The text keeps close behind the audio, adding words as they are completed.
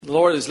The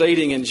Lord is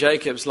leading in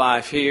Jacob's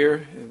life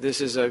here.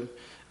 This is a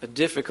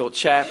difficult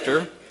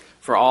chapter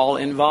for all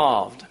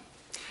involved.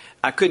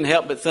 I couldn't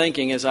help but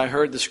thinking as I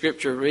heard the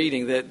scripture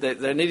reading that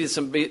there needed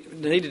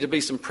to be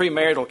some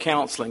premarital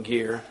counseling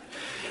here.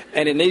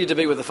 And it needed to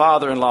be with the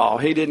father-in-law.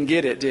 He didn't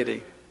get it, did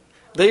he?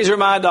 These are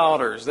my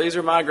daughters. These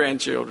are my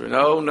grandchildren.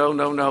 Oh,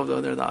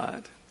 no, they're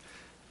not.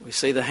 We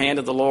see the hand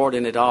of the Lord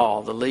in it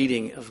all, the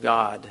leading of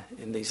God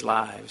in these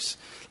lives.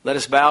 Let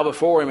us bow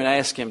before Him and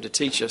ask Him to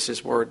teach us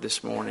His word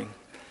this morning.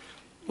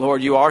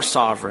 Lord, you are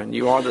sovereign.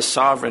 You are the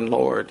sovereign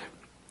Lord.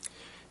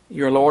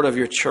 You're Lord of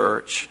your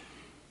church.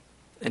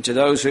 And to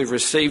those who have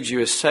received you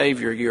as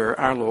Savior, you're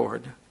our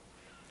Lord.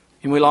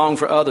 And we long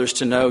for others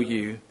to know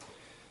you,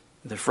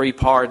 the free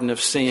pardon of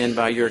sin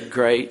by your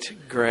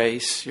great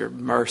grace, your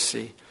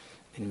mercy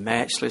and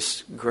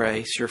matchless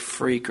grace, your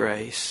free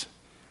grace,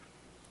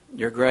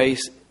 your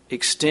grace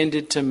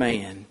extended to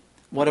man.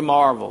 What a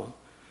marvel.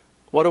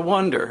 What a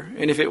wonder.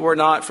 And if it were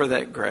not for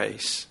that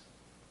grace,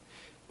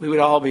 we would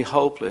all be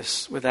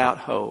hopeless, without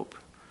hope,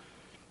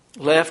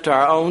 left to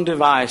our own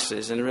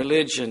devices and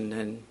religion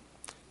and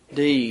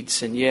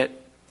deeds, and yet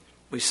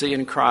we see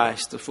in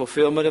Christ the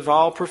fulfillment of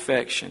all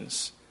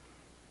perfections,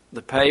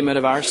 the payment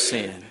of our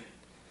sin,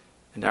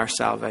 and our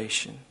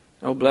salvation.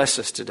 Oh, bless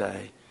us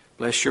today.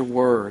 Bless your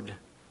word.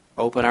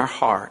 Open our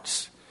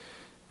hearts.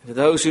 And to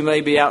those who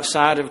may be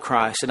outside of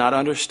Christ and not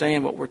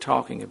understand what we're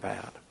talking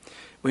about,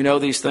 we know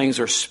these things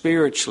are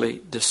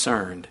spiritually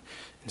discerned.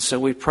 And so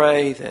we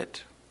pray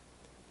that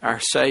our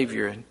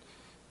Savior and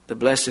the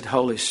blessed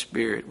Holy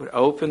Spirit would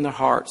open the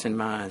hearts and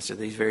minds to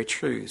these very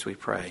truths, we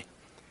pray.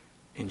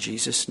 In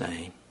Jesus'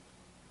 name,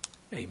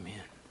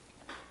 amen.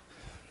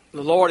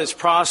 The Lord has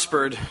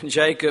prospered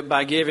Jacob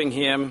by giving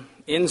him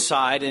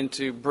insight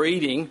into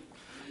breeding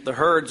the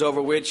herds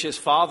over which his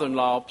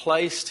father-in-law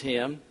placed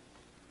him.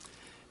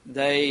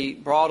 They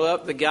brought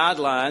up the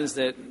guidelines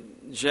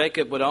that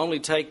Jacob would only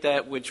take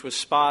that which was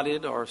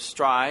spotted or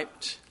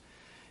striped.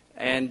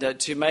 And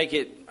to make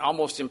it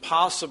almost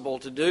impossible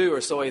to do,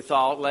 or so he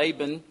thought,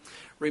 Laban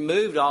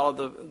removed all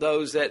of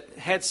those that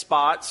had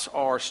spots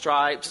or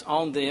stripes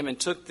on them and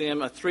took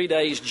them a 3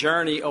 days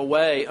journey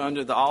away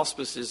under the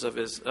auspices of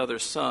his other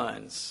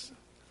sons.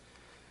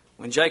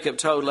 When Jacob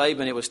told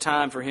Laban it was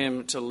time for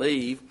him to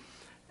leave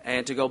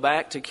and to go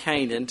back to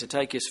Canaan to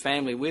take his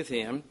family with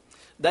him,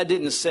 that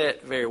didn't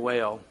set very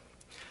well.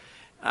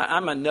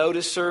 I'm a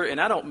noticer,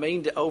 and I don't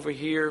mean to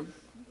overhear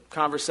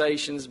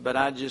conversations, but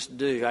I just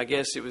do. I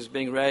guess it was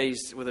being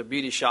raised with a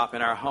beauty shop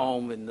in our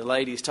home and the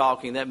ladies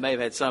talking. That may have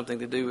had something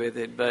to do with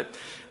it. But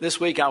this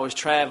week I was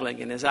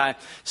traveling, and as I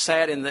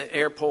sat in the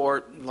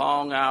airport,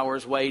 long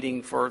hours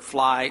waiting for a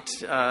flight,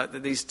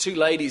 these two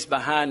ladies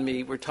behind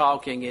me were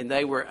talking, and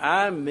they were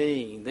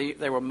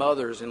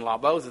mothers-in-law.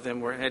 Both of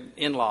them had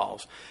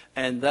in-laws,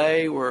 and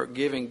they were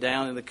giving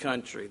down in the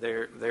country.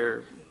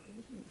 They're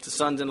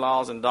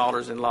sons-in-laws and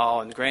daughters-in-law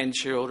and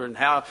grandchildren,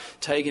 how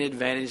taken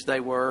advantage they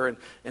were.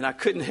 And I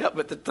couldn't help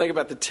but to think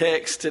about the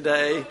text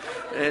today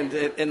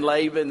and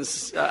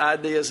Laban's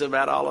ideas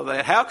about all of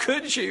that. How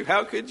could you?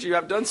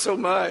 I've done so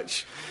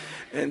much.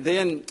 And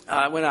then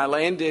when I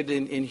landed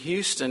in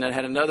Houston and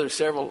had another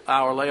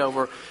several-hour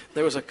layover,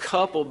 there was a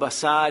couple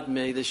beside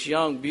me, this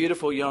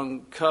beautiful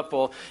young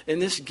couple,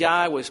 and this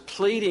guy was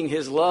pleading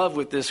his love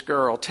with this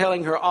girl,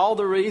 telling her all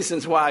the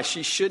reasons why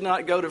she should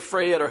not go to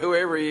Fred or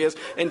whoever he is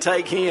and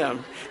take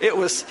him. It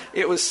was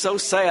so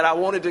sad. I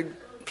wanted to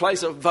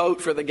place a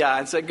vote for the guy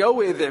and say, go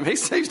with him. He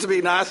seems to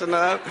be nice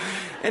enough.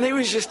 And he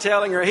was just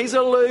telling her, he's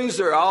a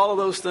loser, all of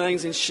those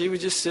things. And she would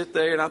just sit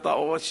there. And I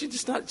thought, well, she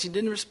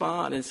didn't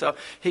respond. And so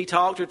he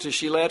talked to her till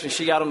she left, and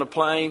she got on the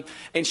plane.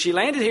 And she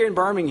landed here in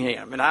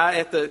Birmingham. And I,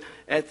 at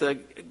the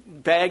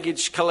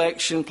baggage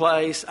collection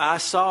place, I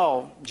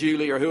saw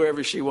Julie or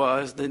whoever she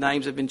was. The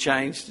names have been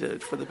changed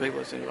for the people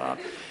that's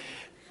involved.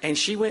 And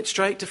she went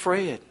straight to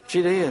Fred.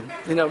 She did.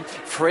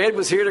 Fred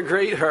was here to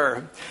greet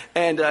her.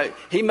 And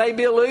he may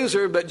be a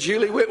loser, but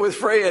Julie went with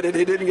Fred, and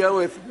he didn't go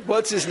with,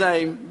 what's his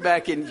name,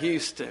 back in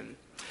Houston.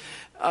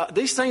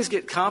 These things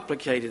get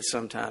complicated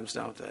sometimes,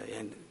 don't they?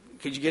 And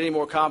could you get any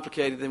more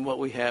complicated than what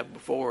we have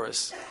before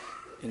us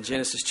in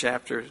Genesis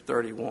chapter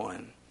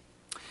 31?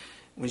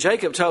 When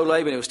Jacob told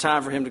Laban it was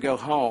time for him to go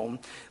home,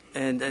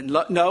 and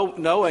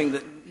knowing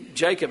that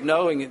Jacob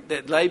knowing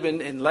that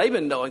Laban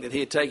knowing that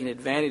he had taken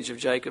advantage of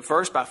Jacob,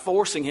 first by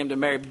forcing him to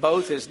marry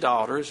both his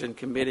daughters and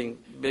committing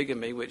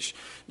bigamy, which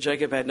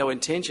Jacob had no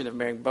intention of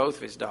marrying both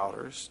of his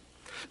daughters.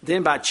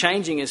 Then by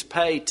changing his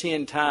pay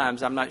 10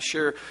 times, I'm not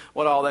sure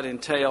what all that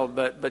entailed,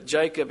 but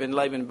Jacob and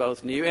Laban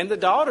both knew, and the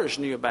daughters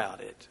knew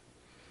about it.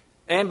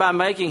 And by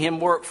making him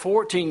work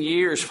 14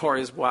 years for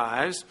his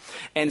wives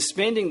and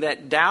spending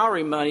that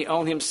dowry money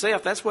on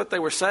himself. That's what they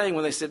were saying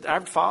when they said,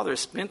 our father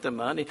spent the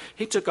money.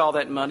 He took all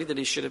that money that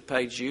he should have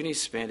paid you, and he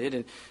spent it.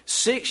 And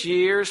 6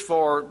 years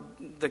for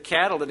the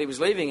cattle that he was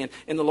leaving.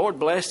 And the Lord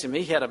blessed him.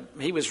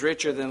 He was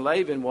richer than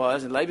Laban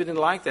was, and Laban didn't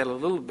like that a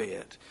little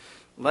bit.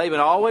 Laban,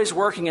 always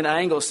working an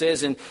angle,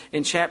 says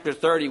in chapter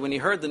 30, when he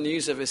heard the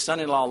news of his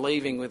son-in-law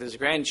leaving with his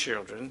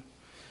grandchildren,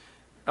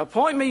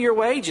 Appoint me your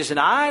wages, and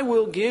I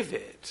will give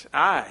it.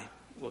 I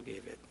will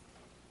give it.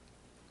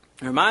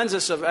 It reminds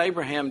us of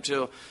Abraham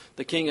to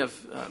the king of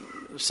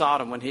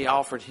Sodom when he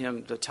offered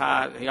him the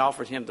tithe. He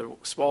offered him the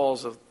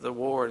spoils of the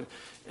war,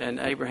 and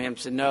Abraham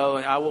said, "No,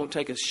 I won't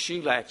take a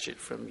shoe latchet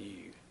from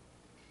you."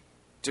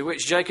 To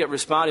which Jacob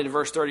responded in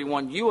verse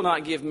 31, "You will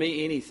not give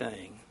me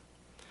anything."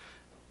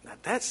 Now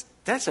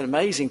that's an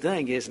amazing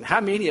thing, isn't it?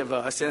 How many of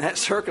us in that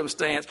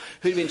circumstance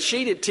who'd been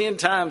cheated 10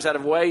 times out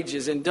of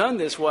wages and done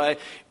this way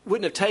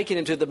wouldn't have taken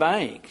him to the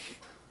bank?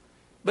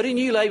 But he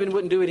knew Laban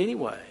wouldn't do it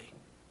anyway.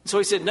 So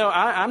he said, "No,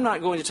 I'm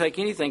not going to take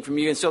anything from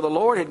you." And so the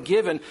Lord had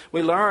given,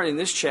 we learn in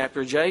this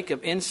chapter,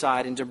 Jacob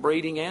insight into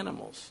breeding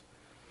animals.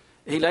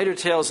 He later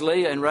tells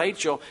Leah and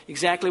Rachel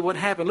exactly what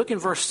happened. Look in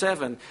verse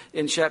 7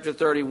 in chapter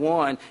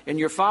 31. "And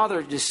your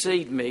father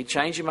deceived me,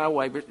 changing my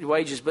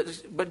wages,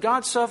 but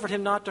God suffered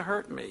him not to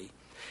hurt me.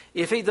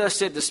 If he thus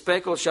said, the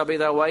speckle shall be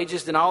thy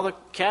wages, then all the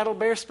cattle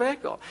bear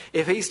speckle.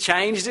 If he's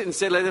changed it and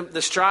said, let them,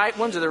 the straight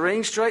ones or the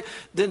ring straight,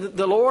 then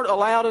the Lord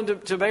allowed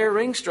him to bear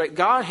ring straight.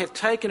 God hath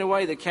taken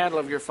away the cattle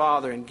of your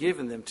father and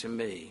given them to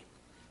me."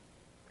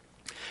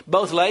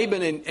 Both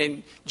Laban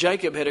and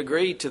Jacob had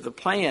agreed to the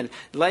plan.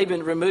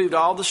 Laban removed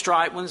all the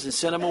straight ones and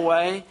sent them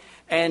away.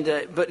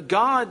 But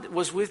God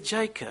was with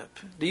Jacob.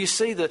 Do you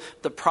see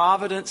the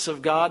providence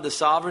of God, the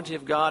sovereignty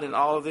of God in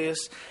all of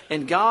this?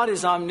 And God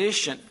is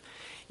omniscient.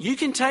 You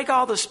can take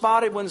all the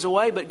spotted ones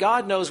away, but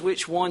God knows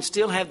which ones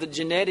still have the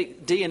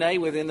genetic DNA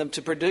within them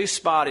to produce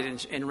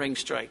spotted and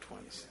ring-straight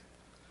ones.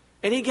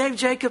 And he gave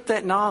Jacob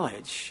that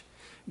knowledge.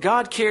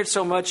 God cared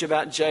so much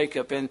about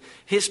Jacob and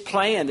his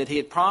plan that he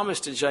had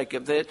promised to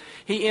Jacob that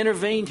he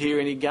intervened here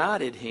and he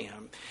guided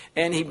him.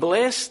 And he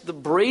blessed the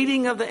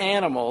breeding of the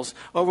animals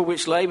over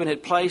which Laban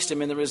had placed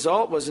him. And the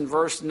result was in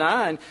verse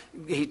 9,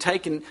 he'd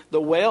taken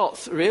the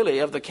wealth, really,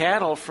 of the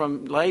cattle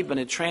from Laban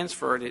and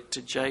transferred it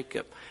to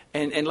Jacob.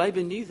 And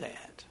Laban knew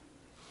that.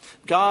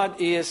 God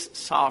is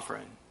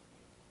sovereign.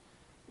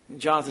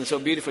 Jonathan so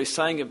beautifully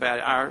sang about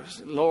it. Our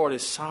Lord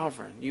is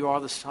sovereign. You are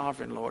the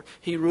sovereign Lord.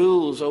 He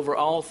rules over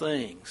all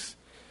things.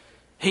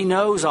 He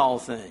knows all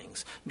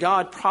things.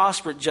 God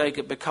prospered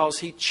Jacob because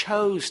he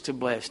chose to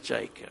bless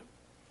Jacob.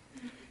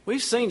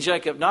 We've seen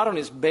Jacob not on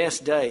his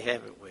best day,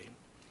 haven't we?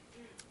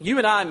 You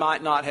and I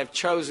might not have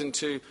chosen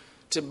to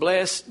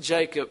bless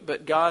Jacob,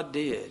 but God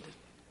did.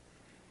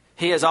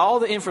 He has all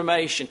the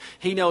information.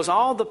 He knows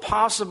all the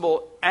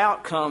possible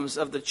outcomes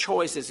of the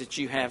choices that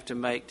you have to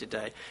make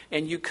today.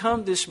 And you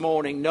come this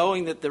morning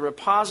knowing that the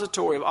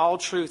repository of all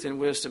truth and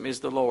wisdom is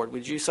the Lord.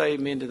 Would you say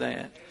amen to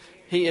that?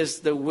 He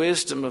is the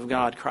wisdom of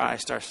God,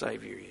 Christ our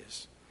Savior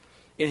is.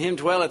 In him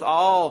dwelleth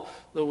all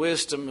the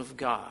wisdom of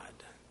God.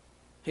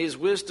 He is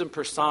wisdom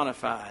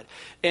personified.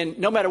 And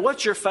no matter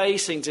what you're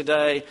facing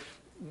today,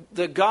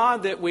 the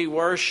God that we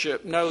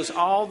worship knows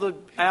all the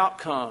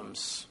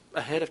outcomes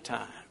ahead of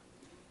time.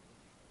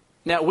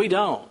 Now, we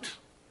don't.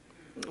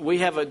 We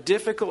have a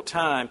difficult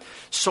time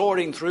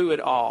sorting through it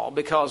all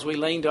because we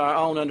lean to our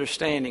own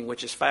understanding,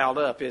 which is fouled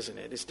up, isn't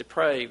it? It's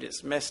depraved.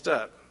 It's messed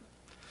up.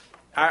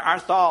 Our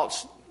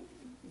thoughts,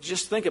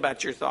 just think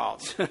about your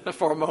thoughts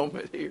for a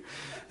moment here.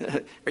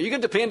 Are you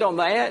going to depend on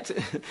that?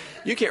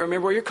 You can't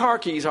remember where your car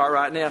keys are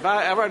right now. If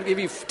I were to give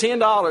you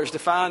 $10 to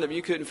find them,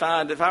 you couldn't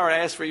find it. If I were to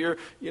ask for your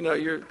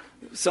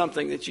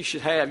something that you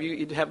should have,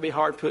 you'd have to be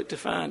hard put to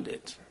find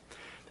it.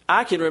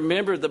 I can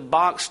remember the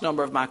box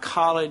number of my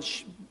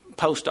college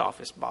post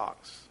office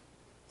box,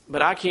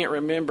 but I can't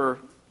remember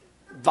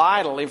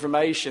vital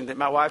information that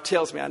my wife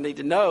tells me I need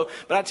to know,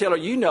 but I tell her,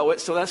 you know it,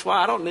 so that's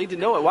why I don't need to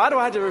know it. Why do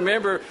I have to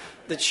remember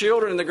the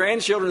children and the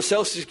grandchildren's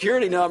Social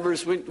Security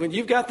numbers when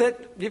you've got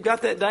that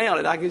down,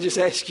 and I can just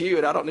ask you,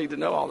 and I don't need to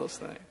know all those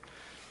things.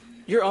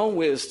 Your own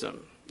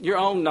wisdom, your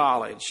own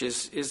knowledge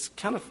is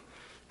kind of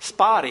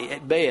spotty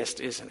at best,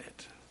 isn't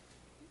it?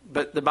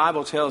 But the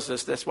Bible tells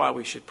us that's why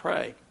we should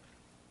pray.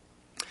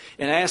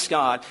 And ask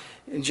God,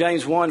 in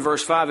James 1,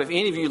 verse 5, if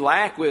any of you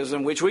lack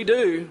wisdom, which we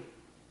do,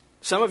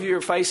 some of you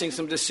are facing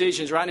some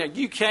decisions right now.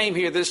 You came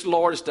here this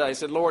Lord's Day and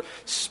said, Lord,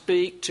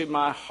 speak to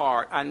my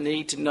heart. I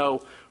need to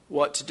know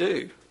what to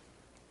do.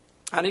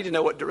 I need to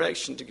know what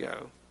direction to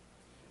go.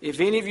 If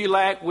any of you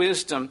lack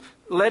wisdom,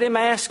 let him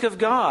ask of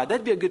God.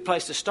 That'd be a good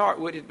place to start,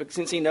 wouldn't it?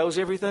 Since he knows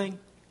everything.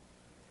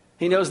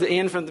 He knows the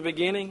end from the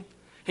beginning.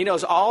 He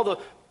knows all the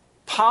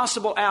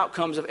possible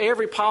outcomes of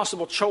every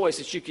possible choice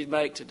that you could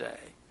make today.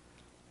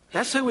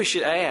 That's who we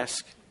should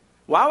ask.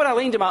 Why would I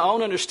lean to my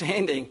own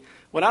understanding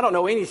when I don't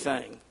know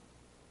anything?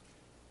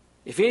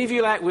 If any of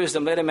you lack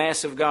wisdom, let him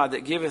ask of God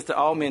that giveth to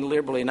all men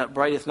liberally and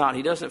upbraideth not.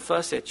 He doesn't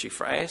fuss at you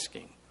for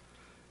asking.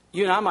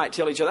 You and I might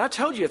tell each other, I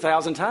told you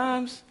 1,000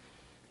 times.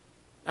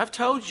 I've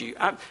told you.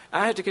 I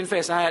have to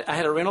confess, I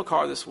had a rental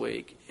car this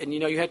week. And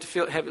you have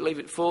to leave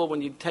it full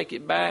when you take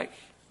it back.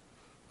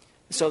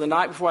 So the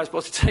night before I was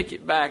supposed to take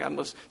it back, I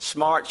was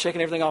smart,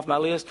 checking everything off my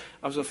list.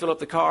 I was going to fill up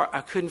the car. I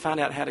couldn't find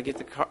out how to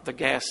get the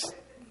gas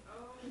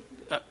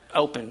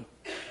open.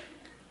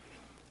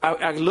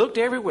 I looked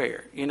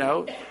everywhere,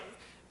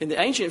 In the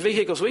ancient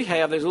vehicles we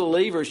have, there's little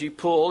levers you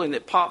pull and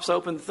it pops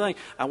open the thing.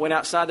 I went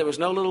outside. There was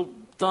no little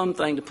thumb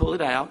thing to pull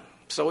it out.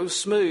 So it was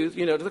smooth,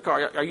 to the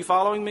car. Are you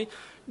following me?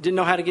 Didn't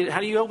know how to get it.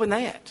 How do you open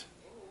that?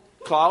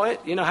 Claw it?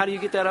 How do you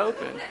get that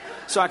open?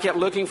 So I kept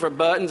looking for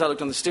buttons. I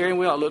looked on the steering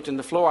wheel. I looked on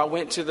the floor. I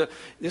went to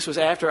this was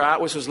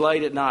this was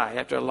late at night,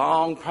 after a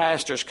long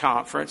pastor's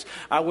conference.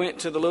 I went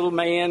to the little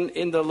man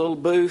in the little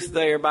booth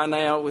there by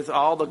now with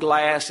all the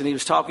glass, and he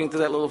was talking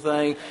through that little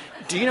thing.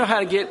 Do you know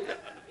how to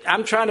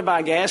I'm trying to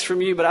buy gas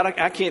from you, but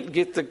I can't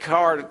get the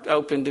car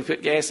open to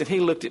put gas. And he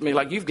looked at me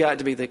like, you've got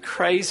to be the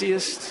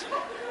craziest.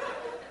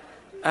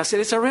 I said,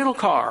 it's a rental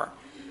car.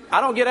 I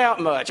don't get out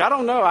much. I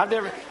don't know. I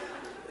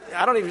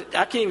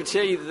can't even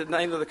tell you the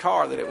name of the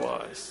car that it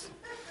was.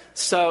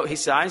 So he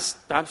said,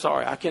 I'm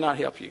sorry, I cannot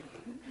help you,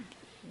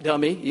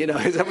 dummy.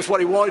 That was what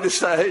he wanted to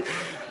say.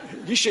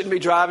 You shouldn't be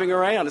driving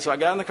around. And so I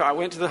got in the car. I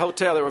went to the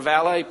hotel. There were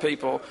valet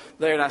people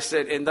there, and I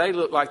said, and they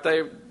looked like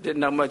they didn't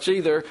know much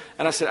either.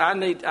 And I said, I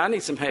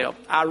need some help.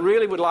 I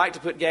really would like to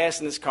put gas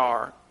in this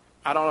car.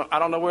 I don't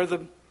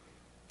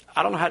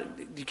know how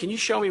to, can you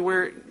show me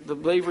where the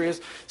lever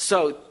is?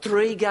 So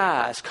 3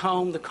 guys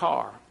combed the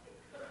car.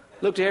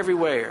 Looked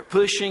everywhere,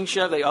 pushing,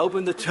 shoving. They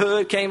opened the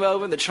hood, came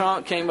open, the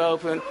trunk came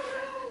open.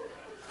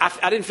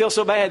 I didn't feel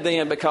so bad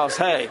then because,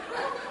 hey,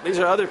 these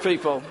are other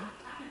people.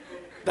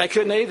 They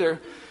couldn't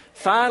either.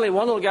 Finally,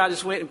 one little guy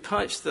just went and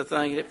punched the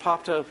thing, and it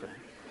popped open.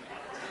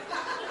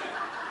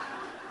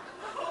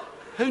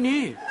 Who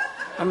knew?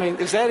 I mean,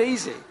 it's that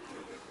easy.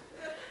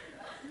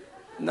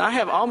 And I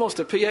have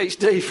almost a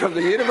PhD from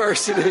the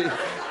university.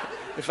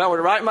 If I were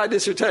to write my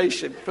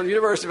dissertation from the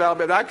University of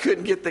Alabama, I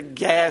couldn't get the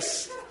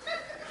gas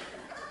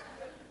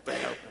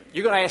thing open.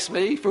 You're going to ask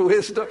me for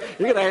wisdom?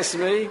 You're going to ask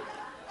me?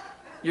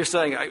 You're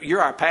saying,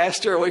 you're our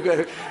pastor?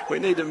 We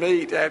need to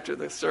meet after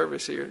the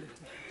service here.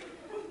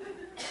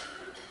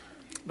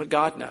 But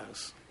God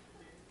knows.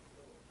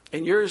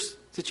 In your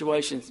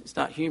situation, it's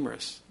not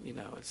humorous.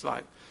 It's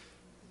like,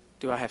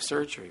 do I have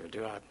surgery, or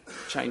do I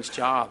change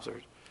jobs,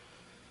 or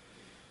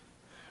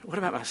what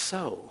about my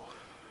soul?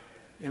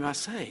 Am I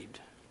saved?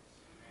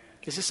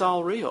 Is this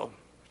all real?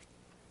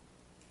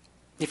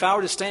 If I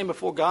were to stand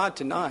before God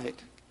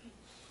tonight,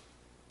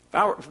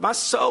 if my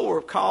soul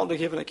were called to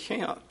give an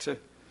account to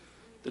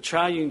the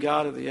triune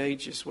God of the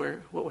ages, what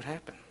would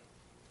happen?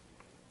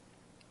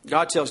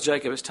 God tells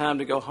Jacob it's time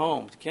to go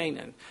home to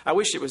Canaan. I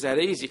wish it was that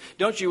easy.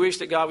 Don't you wish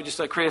that God would just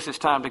say, Chris, it's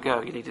time to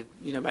go. You need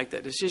to make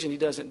that decision. He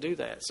doesn't do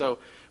that. So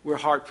we're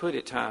hard put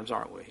at times,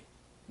 aren't we?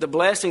 The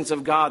blessings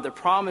of God, the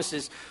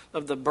promises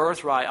of the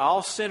birthright,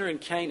 all center in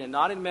Canaan,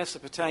 not in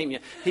Mesopotamia.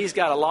 He's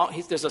got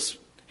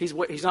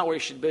he's not where he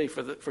should be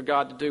for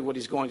God to do what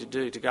he's going to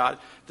do to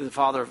the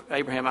father of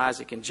Abraham,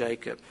 Isaac, and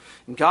Jacob.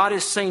 And God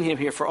has seen him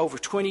here for over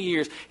 20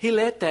 years. He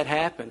let that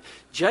happen.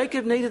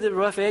 Jacob needed the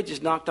rough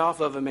edges knocked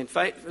off of him. And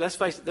let's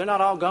face it, they're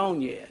not all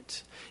gone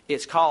yet.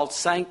 It's called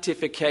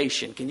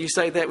sanctification. Can you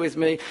say that with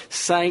me?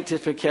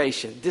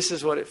 Sanctification. This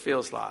is what it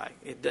feels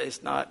like.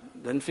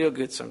 Doesn't feel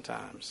good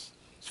sometimes.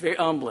 It's very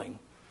humbling.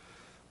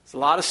 There's a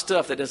lot of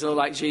stuff that doesn't look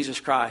like Jesus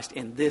Christ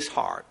in this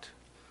heart.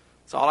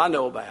 That's all I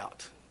know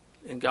about.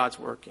 And God's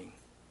working.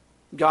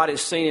 God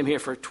has seen him here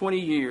for 20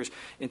 years,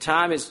 and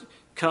time has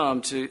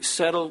come to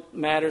settle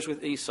matters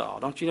with Esau.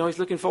 Don't you know he's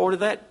looking forward to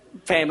that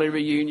family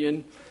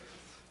reunion?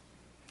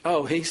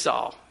 Oh,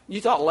 Esau.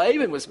 You thought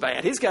Laban was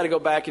bad. He's got to go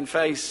back and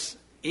face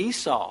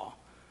Esau.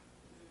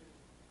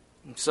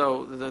 And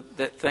so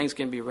that things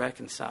can be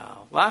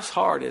reconciled. Life's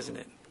hard, isn't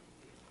it?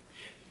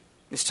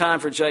 It's time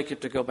for Jacob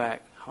to go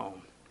back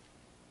home.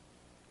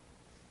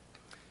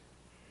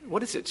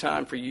 What is it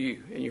time for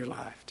you in your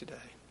life today?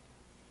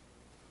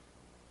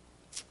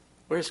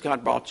 Where has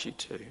God brought you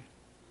to?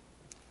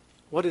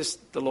 What is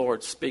the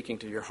Lord speaking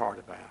to your heart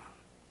about?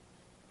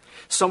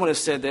 Someone has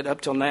said that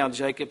up till now,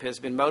 Jacob has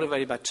been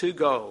motivated by 2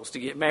 goals: to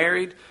get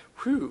married.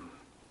 Whew.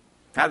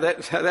 How'd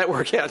that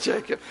work out,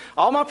 Jacob?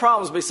 All my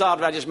problems will be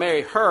solved if I just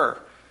marry her.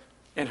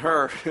 And,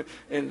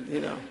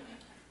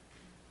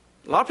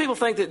 a lot of people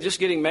think that just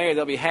getting married,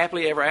 they'll be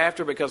happily ever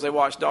after because they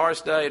watch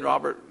Doris Day and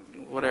Robert,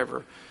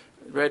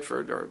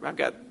 Redford, or I've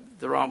got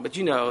the wrong, but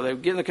they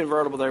get in the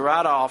convertible, they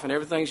ride off, and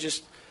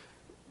everything's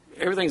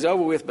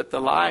over with, but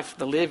the life,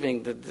 the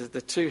living,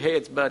 the 2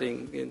 heads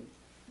butting, and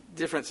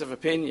difference of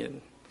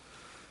opinion,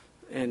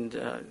 and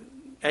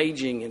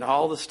aging, and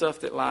all the stuff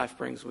that life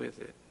brings with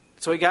it.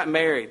 So he got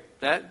married.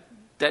 That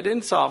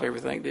didn't solve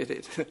everything, did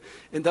it?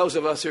 And those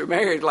of us who are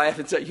married laugh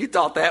and say, you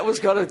thought that was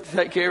going to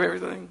take care of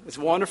everything? It's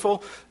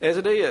wonderful as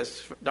it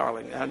is,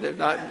 darling.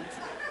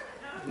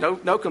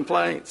 No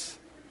complaints.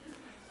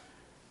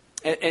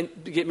 And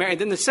to get married.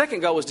 Then the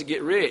second goal was to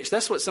get rich.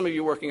 That's what some of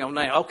you are working on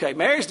now. Okay,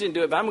 marriage didn't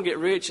do it, but I'm going to get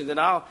rich, and then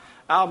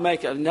I'll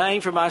make a name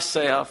for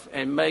myself,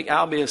 and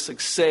I'll be a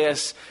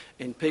success,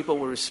 and people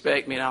will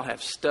respect me, and I'll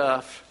have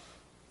stuff.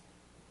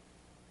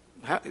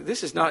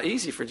 This is not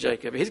easy for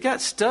Jacob. He's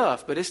got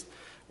stuff, but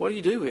what do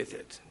you do with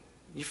it?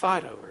 You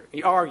fight over it.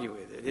 You argue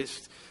with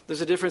it.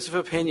 There's a difference of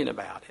opinion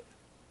about it.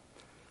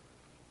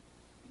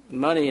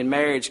 Money and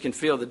marriage can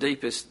feel the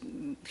deepest.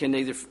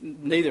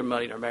 Neither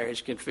money nor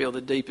marriage can feel the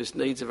deepest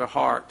needs of a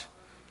heart.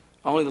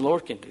 Only the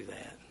Lord can do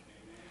that.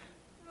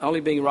 only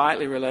being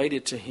rightly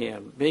related to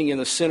Him, being in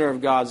the center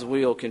of God's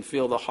will, can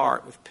fill the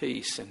heart with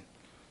peace and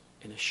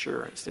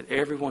assurance that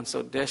everyone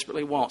so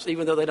desperately wants,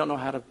 even though they don't know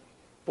how to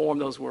form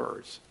those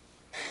words.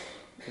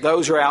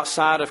 Those who are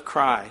outside of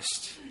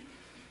Christ,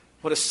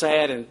 what a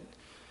sad and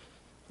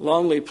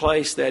lonely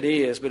place that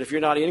is. But if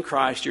you're not in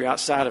Christ, you're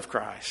outside of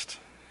Christ.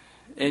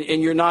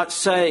 And you're not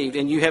saved,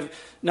 and you have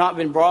not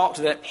been brought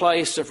to that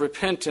place of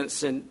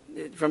repentance and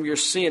from your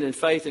sin and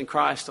faith in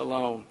Christ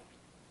alone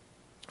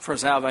for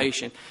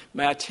salvation.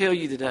 May I tell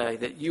you today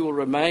that you will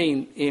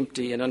remain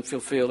empty and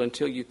unfulfilled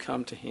until you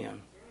come to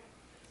Him.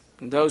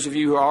 And those of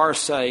you who are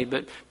saved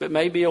but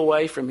may be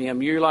away from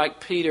Him, you're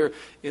like Peter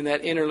in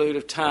that interlude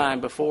of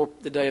time before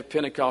the day of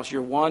Pentecost.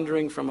 You're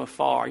wandering from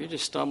afar. You're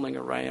just stumbling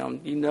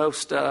around. You know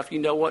stuff. You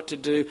know what to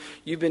do.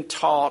 You've been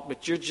taught,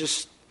 but you're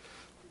just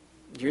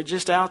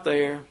out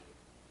there.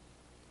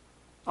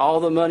 All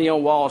the money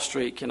on Wall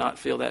Street cannot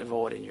fill that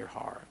void in your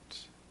heart.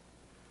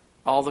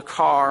 All the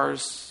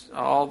cars,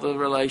 all the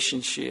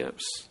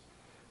relationships,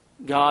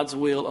 God's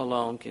will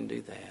alone can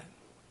do that.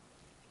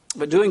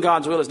 But doing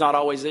God's will is not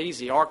always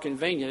easy or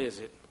convenient, is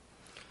it?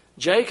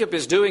 Jacob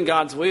is doing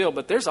God's will,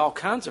 but there's all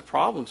kinds of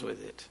problems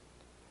with it.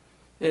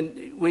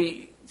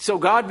 So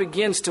God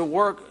begins to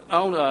work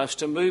on us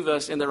to move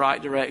us in the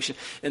right direction.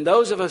 And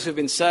those of us who've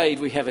been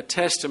saved, we have a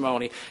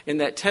testimony.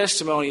 And that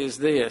testimony is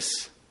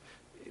this,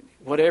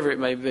 whatever it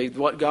may be,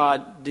 what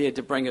God did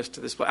to bring us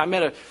to this place. I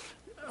met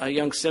a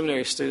young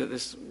seminary student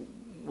this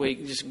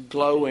week, just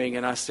glowing,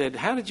 and I said,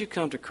 "How did you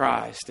come to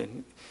Christ?"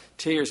 And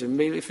tears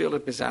immediately filled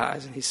up his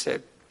eyes, and he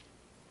said,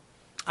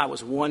 "I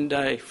was one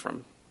day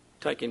from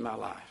taking my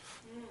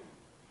life.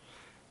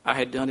 I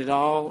had done it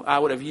all. I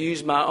would have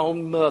used my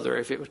own mother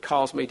if it would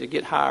cause me to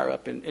get higher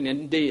up,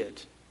 and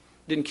did.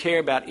 Didn't care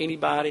about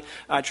anybody.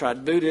 I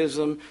tried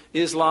Buddhism,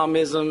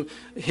 Islamism,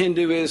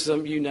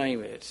 Hinduism, you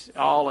name it.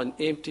 All an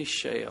empty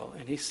shell."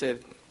 And he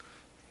said,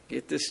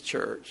 "Get this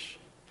church.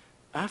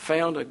 I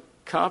found a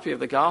copy of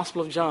the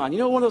Gospel of John. You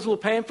know one of those little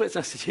pamphlets?"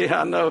 I said,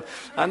 "Yeah, I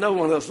know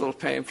one of those little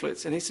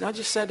pamphlets." And he said, "I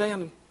just sat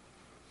down and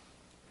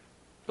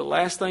the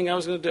last thing I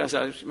was going to do, I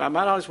said, I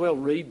might as well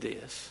read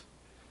this."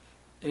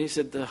 And he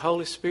said, "The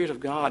Holy Spirit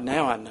of God,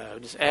 now I know,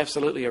 just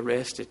absolutely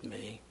arrested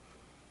me,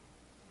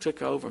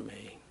 took over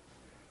me,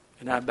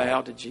 and I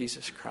bowed to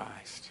Jesus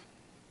Christ."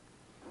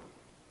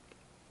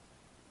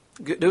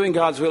 Doing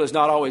God's will is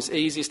not always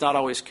easy. It's not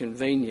always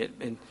convenient.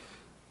 And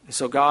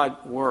so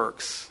God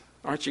works.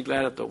 Aren't you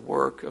glad of the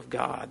work of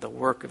God, the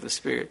work of the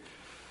Spirit?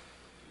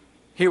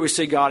 Here we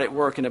see God at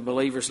work in a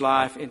believer's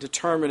life in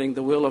determining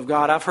the will of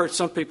God. I've heard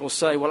some people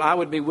say, "Well, I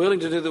would be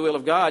willing to do the will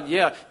of God."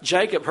 Yeah,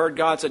 Jacob heard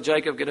God say,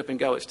 "Jacob, get up and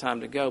go. It's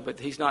time to go." But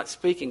he's not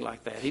speaking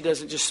like that. He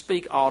doesn't just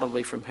speak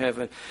audibly from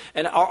heaven.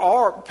 And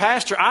or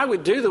 "Pastor, I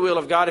would do the will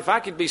of God if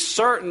I could be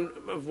certain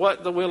of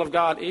what the will of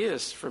God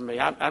is for me.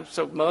 I'm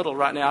so muddled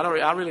right now.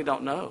 I really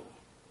don't know."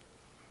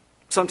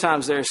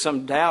 Sometimes there's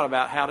some doubt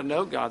about how to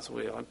know God's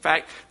will. In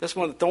fact, that's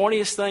one of the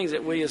thorniest things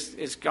that we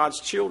as God's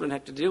children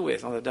have to deal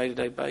with on a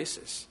day-to-day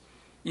basis.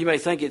 You may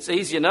think it's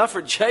easy enough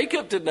for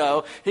Jacob to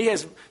know. He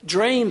has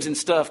dreams and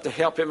stuff to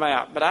help him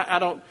out. But I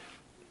don't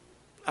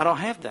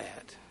have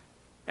that.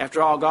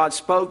 After all, God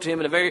spoke to him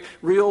in a very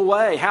real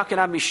way. How can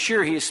I be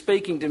sure He is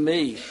speaking to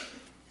me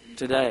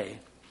today?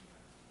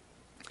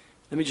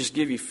 Let me just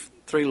give you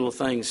three little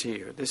things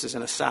here. This is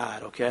an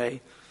aside,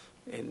 okay?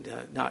 And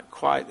not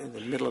quite in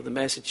the middle of the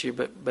message here,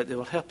 but it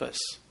will help us.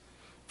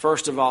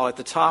 First of all, at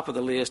the top of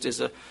the list is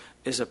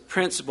a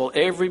principle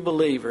every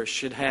believer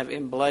should have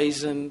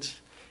emblazoned,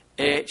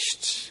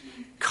 etched,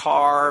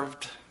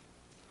 carved,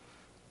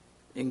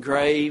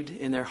 engraved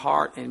in their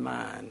heart and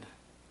mind.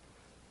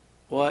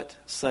 What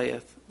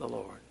saith the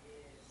Lord?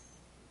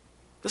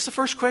 That's the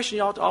first question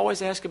you ought to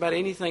always ask about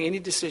anything, any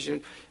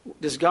decision.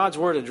 Does God's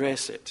Word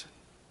address it?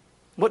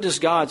 What does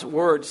God's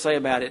Word say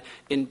about it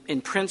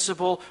in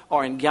principle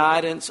or in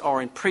guidance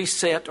or in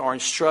precept or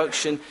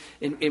instruction?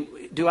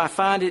 Do I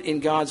find it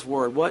in God's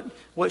Word?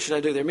 What should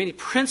I do? There are many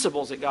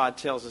principles that God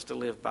tells us to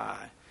live by.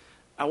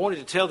 I wanted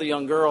to tell the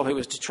young girl who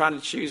was trying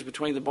to choose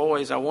between the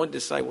boys, I wanted to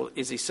say, "Well,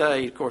 is he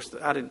saved?" Of course,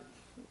 I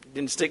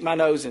didn't stick my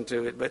nose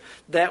into it, but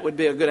that would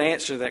be a good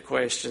answer to that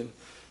question.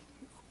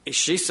 Is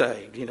she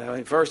saved?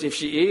 And first, if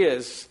she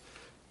is,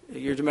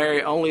 you're to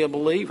marry only a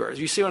believer.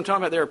 You see what I'm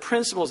talking about? There are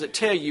principles that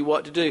tell you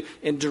what to do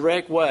in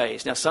direct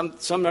ways. Now, some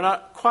are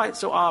not quite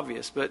so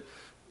obvious, but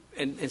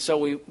and so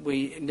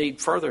we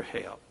need further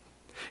help.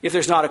 If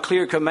there's not a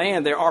clear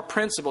command, there are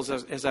principles,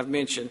 as I've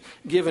mentioned,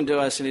 given to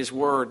us in His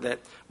Word that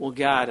will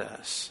guide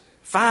us.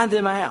 Find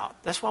them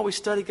out. That's why we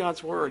study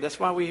God's Word. That's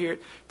why we hear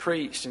it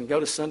preached and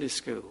go to Sunday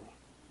school.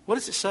 What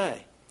does it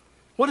say?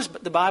 What does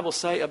the Bible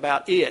say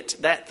about it,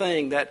 that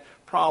thing, that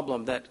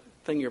problem, that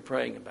thing you're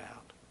praying about?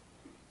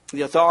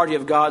 The authority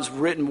of God's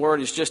written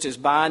Word is just as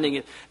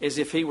binding as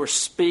if He were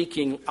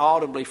speaking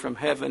audibly from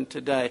heaven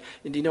today.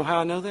 And do you know how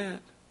I know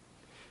that?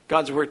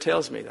 God's Word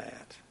tells me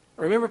that.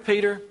 Remember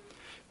Peter?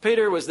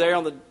 Peter was there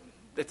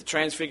at the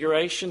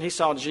Transfiguration. He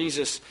saw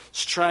Jesus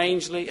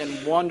strangely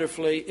and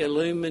wonderfully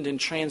illumined and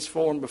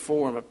transformed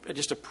before him.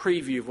 Just a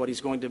preview of what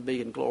He's going to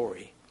be in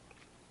glory.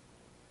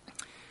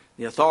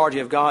 The authority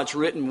of God's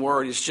written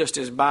word is just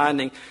as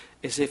binding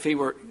as if he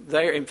were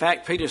there. In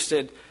fact, Peter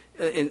said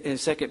in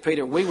 2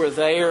 Peter, we were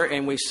there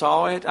and we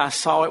saw it. I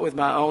saw it with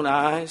my own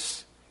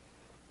eyes.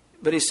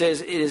 But he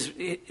says, it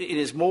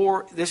is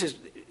more, this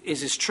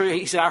is true.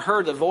 He said, I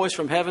heard the voice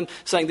from heaven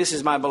saying, this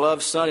is my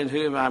beloved Son in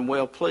whom I am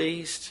well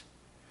pleased.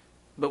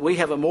 But we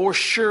have a more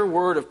sure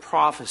word of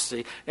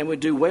prophecy, and we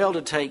do well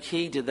to take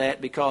heed to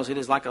that, because it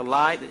is like a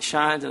light that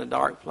shines in a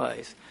dark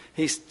place.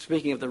 He's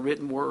speaking of the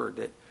written word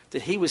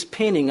that he was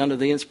penning under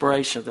the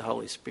inspiration of the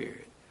Holy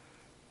Spirit.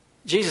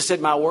 Jesus said,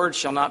 my word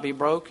shall not be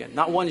broken.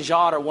 Not one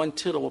jot or one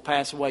tittle will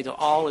pass away till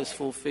all is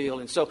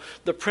fulfilled. And so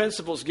the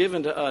principles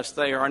given to us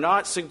there are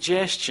not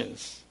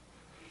suggestions.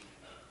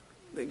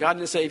 God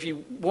didn't say, if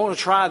you want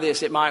to try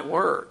this, it might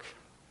work.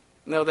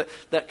 No,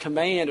 that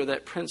command or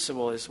that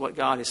principle is what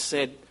God has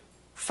said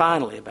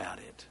finally about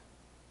it.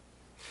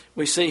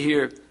 We see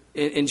here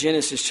in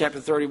Genesis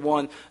chapter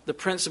 31 the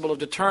principle of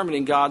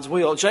determining God's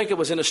will. Jacob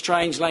was in a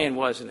strange land,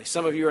 wasn't he?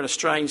 Some of you are in a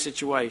strange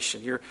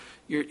situation.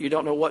 You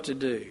don't know what to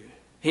do.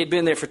 He had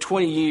been there for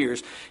 20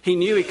 years. He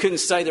knew he couldn't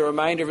stay the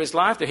remainder of his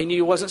life there. He knew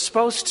he wasn't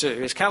supposed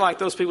to. It's kind of like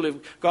those people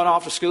who've gone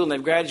off to school and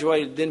they've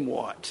graduated, then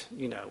what?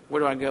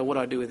 Where do I go? What do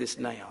I do with this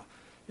now?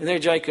 And there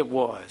Jacob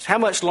was. How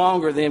much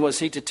longer then was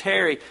he to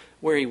tarry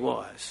where he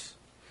was?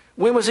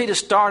 When was he to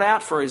start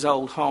out for his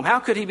old home? How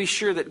could he be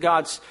sure that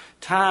God's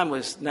time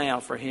was now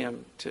for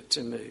him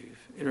to move?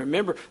 And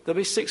remember, there'll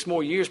be 6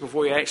 more years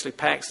before he actually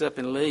packs up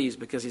and leaves,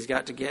 because he's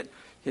got to get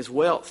his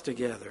wealth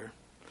together.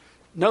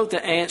 Note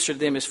the answer to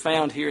them is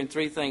found here in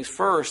 3 things.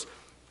 First,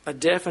 a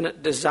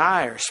definite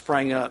desire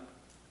sprang up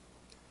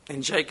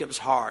in Jacob's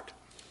heart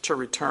to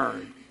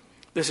return.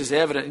 This is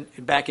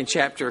evident back in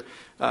chapter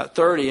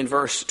 30 in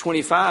verse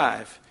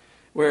 25,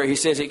 where he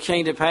says, it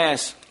came to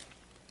pass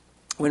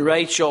when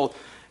Rachel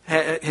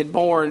had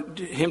borne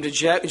him to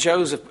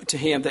Joseph to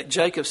him, that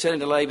Jacob said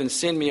unto Laban,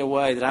 send me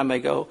away that I may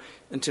go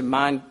into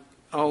mine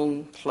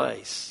own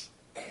place,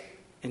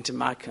 into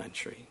my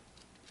country.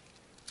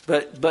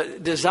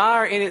 But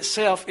desire in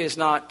itself is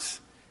not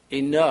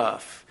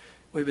enough.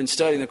 We've been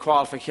studying the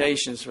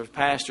qualifications for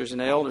pastors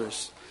and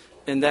elders.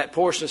 And that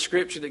portion of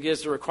Scripture that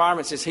gives the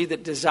requirements is, he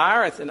that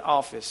desireth an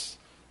office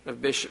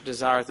of bishop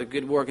desireth a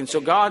good work. And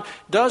so God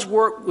does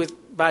work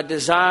by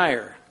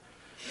desire.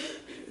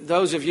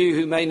 Those of you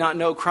who may not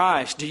know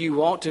Christ, do you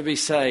want to be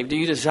saved? Do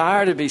you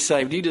desire to be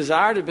saved? Do you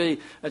desire to be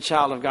a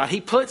child of God?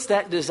 He puts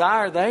that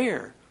desire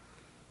there.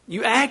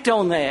 You act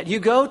on that. You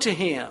go to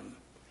Him.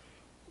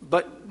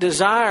 But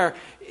desire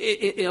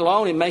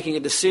alone, in making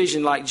a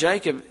decision like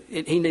Jacob,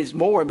 he needs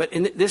more. But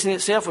this in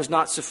itself was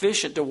not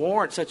sufficient to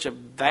warrant such a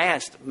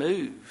vast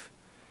move.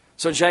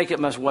 So Jacob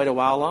must wait a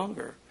while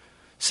longer.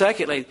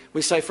 Secondly,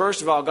 we say,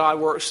 first of all, God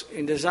works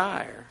in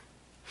desire.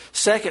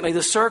 Secondly,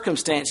 the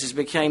circumstances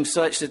became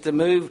such that the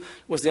move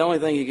was the only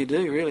thing he could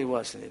do, really,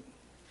 wasn't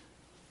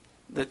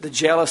it? The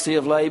jealousy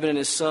of Laban and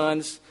his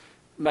sons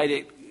made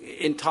it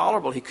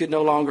intolerable. He could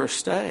no longer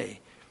stay.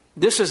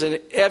 This is an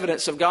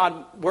evidence of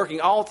God working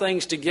all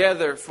things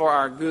together for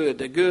our good.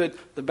 The good,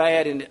 the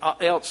bad, and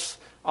else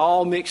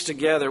all mixed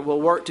together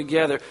will work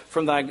together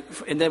from thy.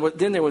 And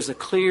then there was the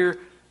clear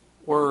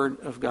word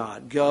of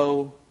God: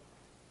 go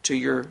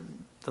to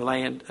the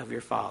land of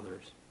your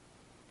fathers.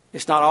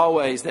 It's not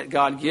always that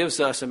God gives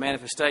us a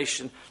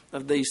manifestation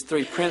of these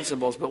 3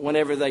 principles, but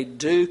whenever they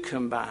do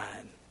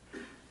combine,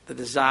 the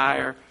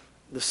desire,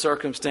 the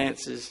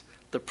circumstances,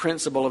 the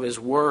principle of His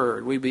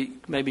Word, we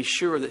may be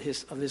sure that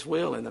of His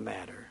will in the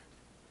matter.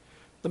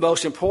 The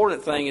most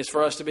important thing is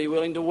for us to be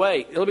willing to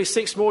wait. It'll be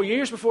 6 more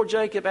years before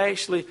Jacob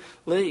actually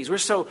leaves. We're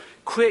so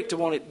quick to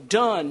want it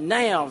done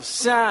now,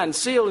 signed,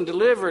 sealed, and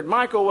delivered.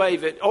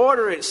 Microwave it,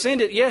 order it,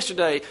 send it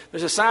yesterday.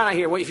 There's a sign out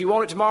here. If you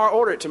want it tomorrow,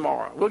 order it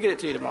tomorrow. We'll get it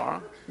to you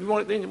tomorrow. If you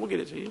want it then, we'll get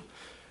it to you.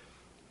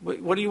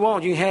 What do you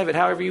want? You can have it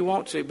however you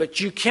want to. But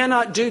you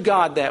cannot do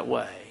God that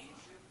way.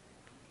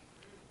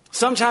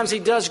 Sometimes He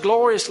does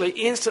gloriously,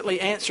 instantly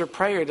answer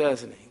prayer,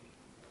 doesn't He?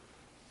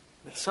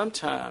 But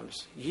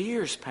sometimes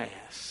years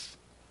pass.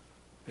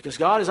 Because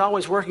God is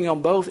always working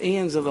on both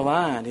ends of the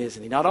line,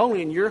 isn't He? Not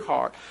only in your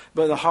heart,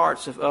 but in the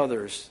hearts of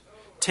others.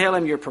 Tell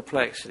Him your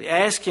perplexity.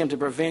 Ask Him to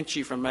prevent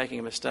you from making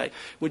a mistake.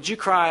 Would you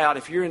cry out,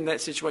 if you're in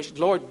that situation,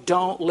 Lord,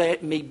 don't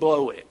let me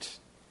blow it.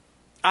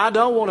 I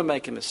don't want to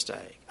make a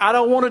mistake. I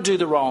don't want to do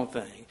the wrong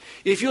thing.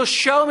 If you'll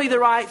show me the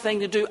right thing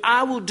to do,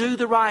 I will do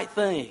the right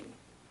thing.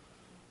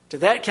 To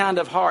that kind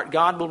of heart,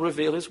 God will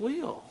reveal His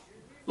will.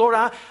 Lord,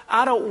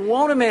 I don't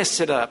want to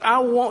mess it up. I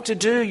want to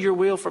do your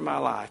will for my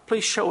life.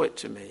 Please show it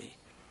to me.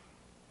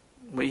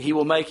 He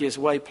will make His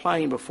way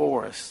plain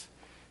before us.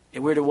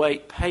 And we're to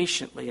wait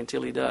patiently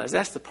until He does.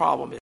 That's the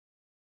problem.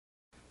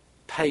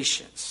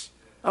 Patience.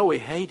 Oh, we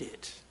hate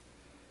it.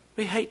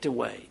 We hate to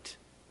wait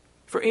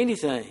for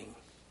anything.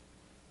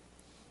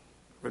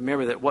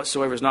 Remember that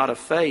whatsoever is not of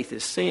faith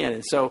is sin.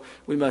 And so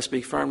we must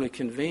be firmly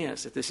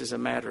convinced that this is a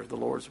matter of the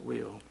Lord's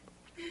will.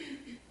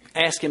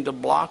 Ask Him to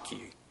block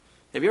you.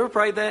 Have you ever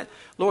prayed that?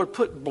 Lord,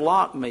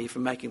 block me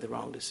from making the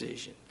wrong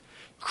decision.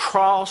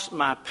 Cross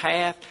my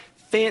path.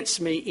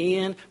 fence me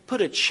in,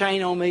 put a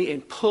chain on me,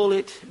 and pull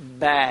it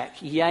back,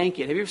 yank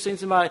it. Have you ever seen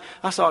somebody?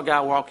 I saw a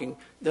guy walking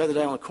the other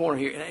day on the corner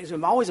here, and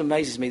it always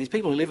amazes me. These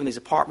people who live in these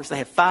apartments, they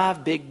have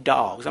 5 big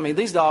dogs. I mean,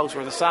 these dogs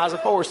were the size of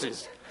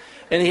horses.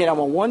 And he had them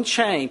on one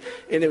chain,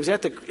 and it was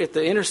at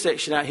the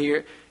intersection out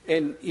here.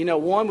 And,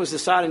 one was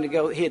deciding to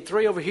go. He had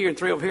 3 over here and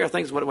 3 over here, I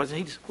think is what it was. And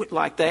he just went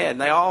like that,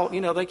 and they all,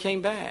 they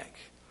came back.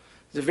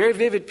 It's a very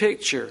vivid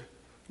picture.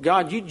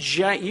 God, you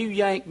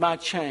yank my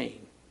chain.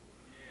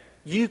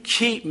 You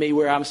keep me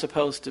where I'm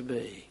supposed to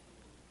be.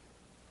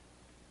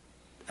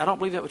 I don't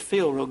believe that would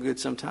feel real good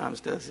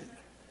sometimes, does it?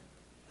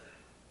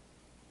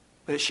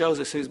 But it shows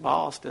us who's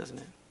boss, doesn't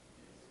it?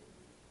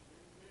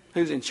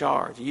 Who's in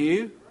charge?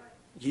 You?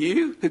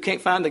 You who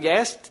can't find the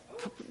gas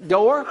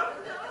door?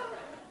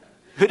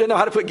 Who doesn't know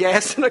how to put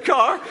gas in a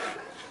car?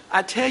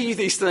 I tell you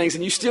these things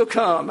and you still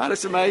come.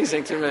 That's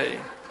amazing to me.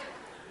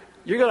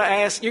 You're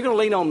going to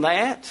lean on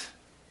that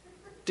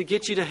to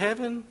get you to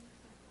heaven?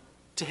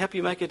 To help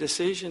you make a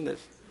decision that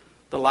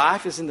the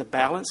life is in the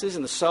balances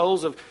and the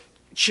souls of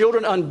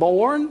children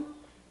unborn?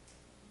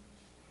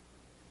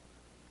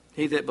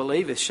 He that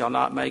believeth shall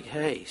not make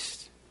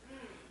haste.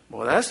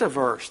 Well, that's a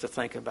verse to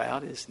think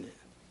about, isn't it?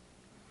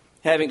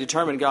 Having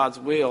determined God's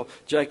will,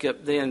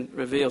 Jacob then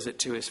reveals it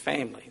to his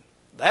family.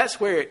 That's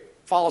where it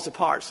falls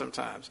apart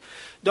sometimes.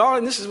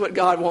 Darling, this is what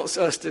God wants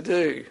us to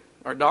do.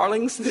 Or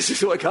darlings, this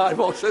is what God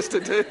wants us to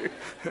do.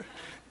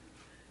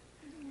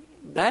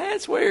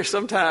 That's where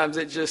sometimes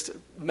it just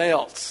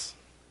melts.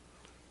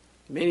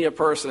 Many a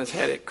person has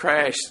had it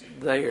crash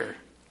there.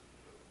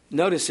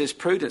 Notice his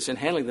prudence in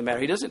handling the matter.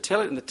 He doesn't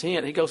tell it in the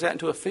tent. He goes out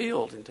into a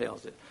field and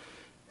tells it.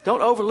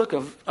 Don't overlook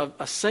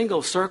a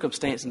single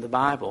circumstance in the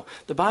Bible.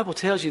 The Bible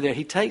tells you that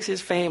he takes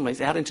his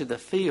families out into the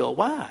field.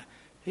 Why?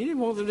 He didn't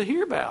want them to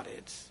hear about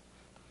it.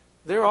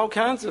 There are all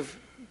kinds of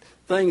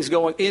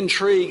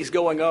intrigues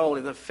going on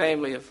in the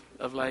family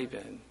of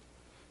Laban.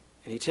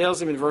 And he tells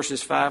them in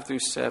verses 5 through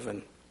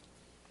 7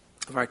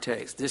 of our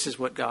text, this is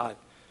what God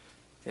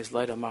has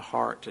laid on my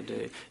heart to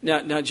do.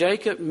 Now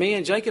Jacob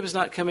is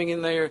not coming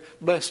in there,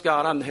 bless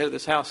God, I'm the head of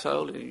this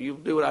household, and you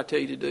do what I tell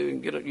you to do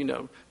and get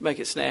it, make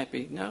it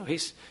snappy. No,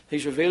 he's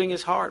revealing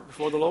his heart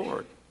before the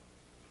Lord.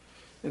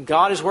 And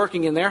God is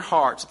working in their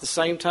hearts at the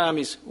same time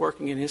he's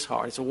working in his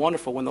heart. It's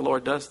wonderful when the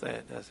Lord does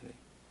that, doesn't he?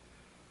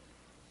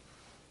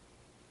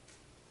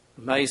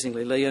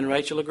 Amazingly, Leah and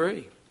Rachel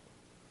agree.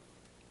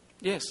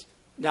 Yes.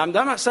 Now, I'm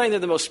not saying they're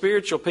the most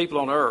spiritual people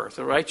on earth.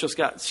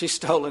 She's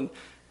stolen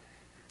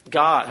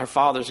God, her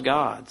father's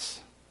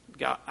gods,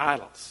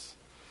 idols.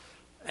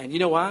 And you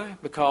know why?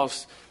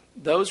 Because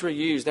those were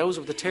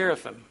the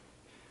teraphim.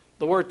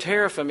 The word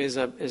teraphim is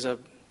a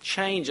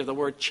change of the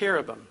word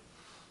cherubim.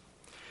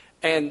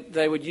 And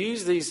they would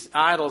use these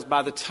idols.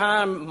 By the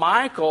time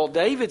Michal,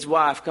 David's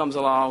wife, comes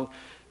along,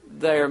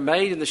 they're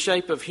made in the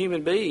shape of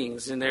human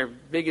beings, and they're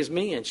big as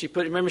men. She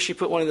put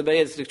one in the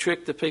beds to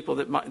trick the people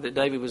that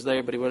David was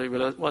there, but he really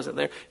wasn't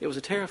there. It was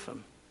a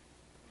teraphim.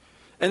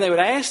 And they would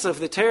ask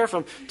the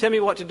teraphim, tell me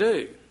what to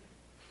do.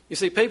 You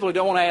see, people who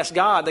don't want to ask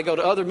God, they go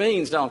to other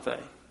means, don't they?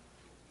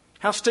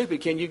 How stupid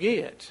can you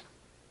get?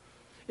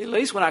 At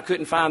least when I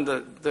couldn't find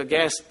the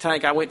gas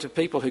tank, I went to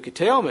people who could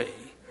tell me.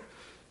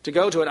 To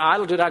go to an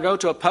idol, did I go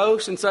to a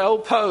post and say, oh,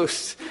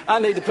 post, I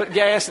need to put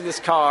gas in this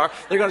car.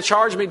 They're going to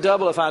charge me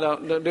double if I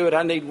don't do it.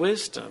 I need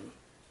wisdom.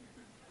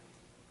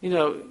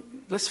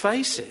 Let's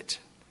face it.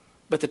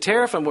 But the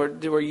teraphim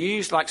were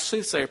used like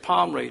soothsayer,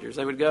 palm readers.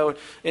 They would go,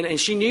 and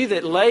she knew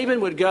that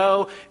Laban would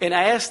go and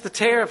ask the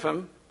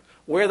teraphim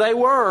where they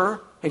were,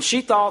 and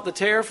she thought the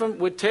teraphim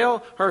would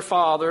tell her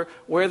father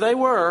where they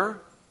were.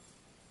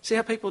 See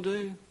how people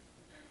do?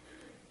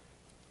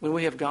 When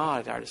we have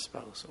God at our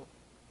disposal.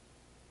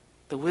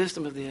 The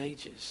wisdom of the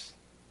ages.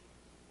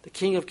 The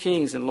King of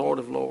Kings and Lord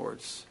of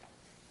Lords.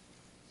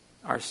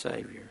 Our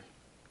Savior.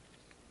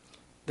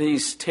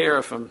 These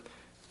teraphim,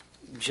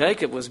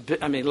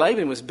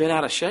 Laban was bent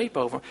out of shape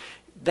over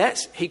them.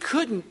 He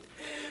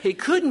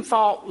couldn't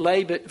fault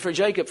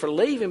Jacob for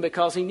leaving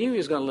because he knew he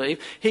was going to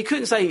leave. He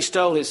couldn't say he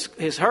stole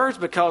his herds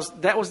because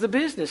that was the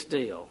business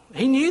deal.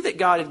 He knew that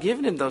God had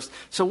given him those.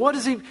 So what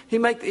does he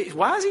make?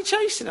 Why is he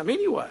chasing them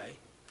anyway?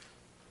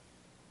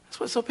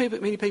 That's what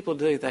many people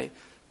do.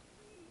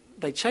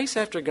 They chase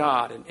after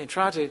God and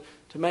try to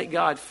make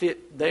God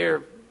fit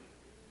their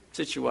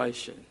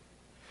situation.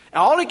 And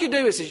all he could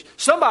do is say,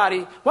 somebody,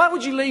 why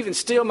would you leave and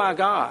steal my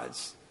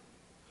gods?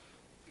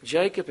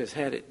 Jacob has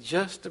had it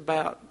just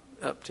about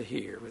up to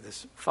here with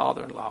his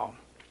father-in-law.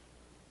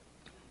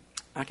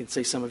 I can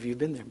see some of you have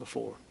been there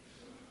before.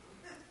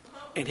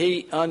 And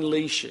he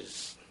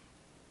unleashes.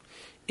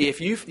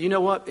 You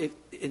know what?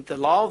 The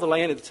law of the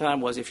land at the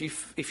time was if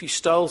you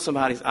stole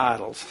somebody's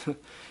idols,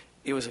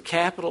 it was a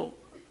capital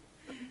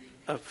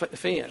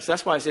offense.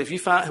 That's why I said,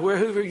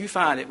 whoever you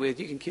find it with,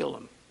 you can kill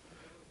them.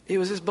 It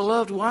was his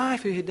beloved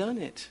wife who had done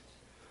it.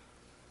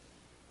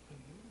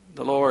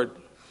 The Lord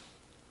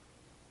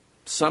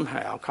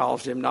somehow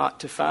caused him not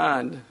to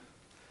find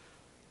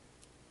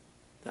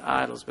the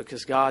idols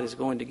because God is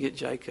going to get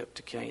Jacob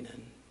to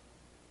Canaan.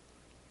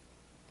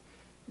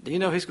 Do you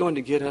know He's going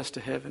to get us to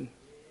heaven?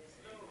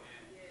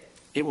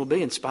 It will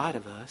be in spite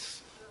of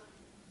us.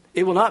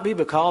 It will not be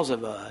because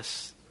of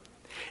us.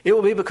 It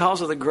will be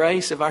because of the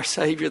grace of our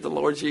Savior, the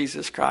Lord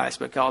Jesus Christ,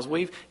 because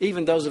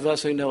even those of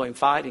us who know Him,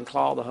 fight and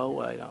claw the whole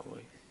way, don't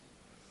we?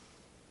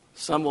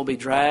 Some will be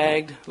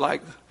dragged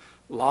like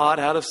Lot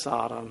out of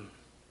Sodom.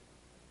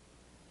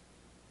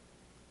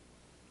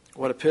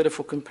 What a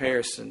pitiful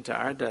comparison to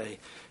our day.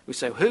 We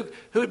say, who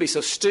would be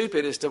so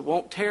stupid as to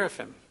want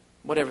teraphim,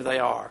 whatever they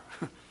are?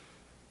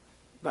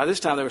 By this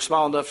time they were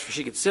small enough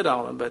she could sit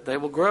on them, but they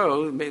will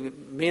grow.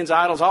 Men's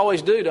idols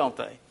always do, don't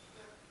they?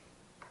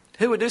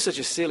 Who would do such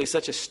a silly,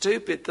 such a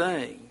stupid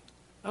thing?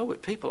 Oh,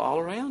 but people all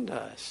around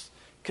us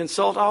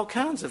consult all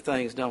kinds of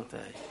things, don't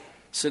they?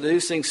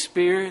 Seducing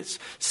spirits,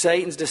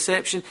 Satan's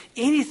deception,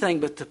 anything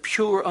but the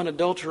pure,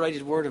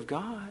 unadulterated Word of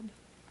God,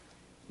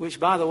 which,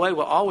 by the way,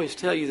 will always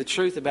tell you the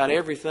truth about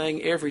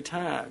everything, every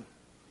time.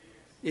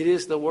 It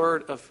is the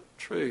Word of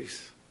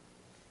truth.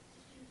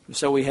 And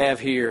so we have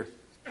here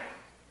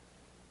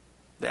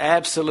the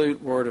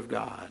absolute Word of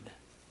God.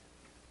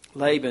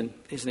 Laban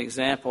is an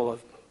example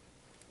of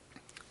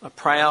a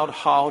proud,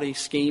 haughty,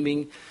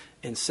 scheming,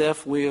 and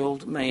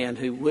self-willed man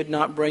who would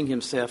not bring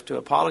himself to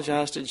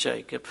apologize to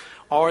Jacob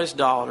or his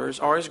daughters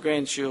or his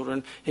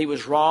grandchildren. He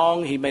was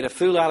wrong. He made a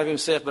fool out of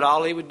himself, but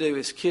all he would do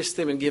is kiss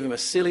them and give him a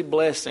silly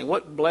blessing.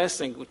 What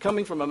blessing?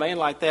 Coming from a man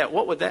like that,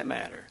 what would that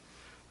matter?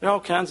 There are all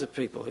kinds of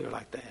people who are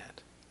like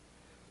that.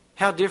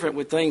 How different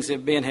would things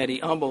have been had he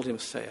humbled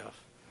himself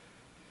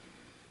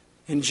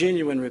in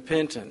genuine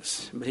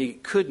repentance? But he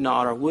could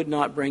not or would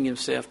not bring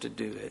himself to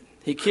do it.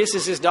 He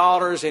kisses his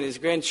daughters and his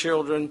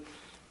grandchildren.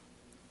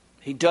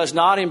 He does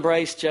not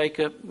embrace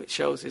Jacob, which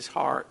shows his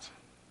heart.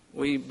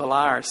 We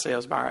belie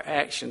ourselves by our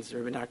actions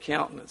or in our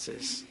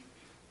countenances.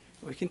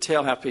 We can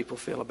tell how people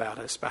feel about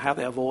us by how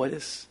they avoid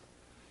us,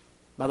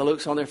 by the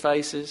looks on their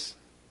faces,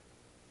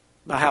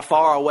 by how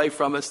far away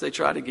from us they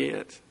try to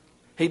get.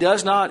 He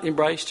does not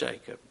embrace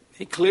Jacob.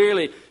 He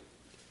clearly,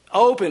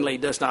 openly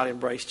does not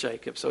embrace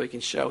Jacob so he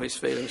can show his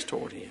feelings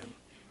toward him,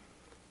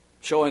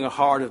 showing a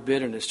heart of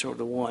bitterness toward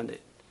the one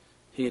that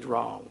he had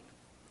wronged.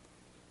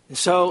 And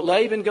so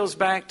Laban goes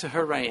back to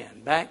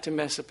Haran, back to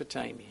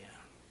Mesopotamia,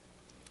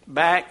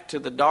 back to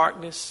the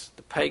darkness,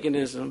 the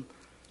paganism,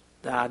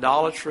 the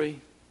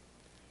idolatry,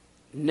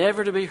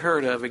 never to be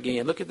heard of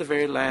again. Look at the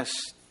very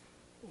last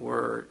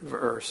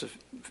verse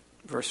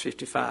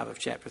 55 of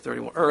chapter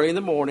 31. Early in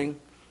the morning,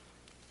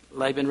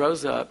 Laban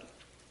rose up,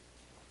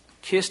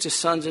 kissed his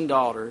sons and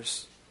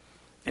daughters,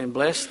 and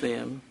blessed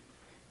them,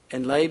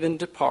 and Laban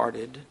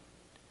departed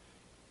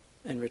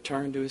and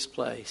returned to his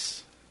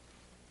place.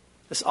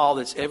 That's all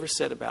that's ever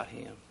said about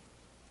him.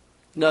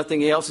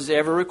 Nothing else is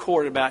ever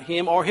recorded about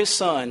him or his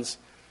sons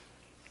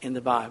in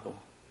the Bible.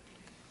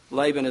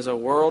 Laban is a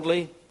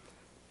worldly,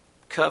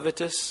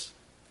 covetous,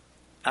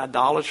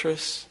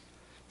 idolatrous,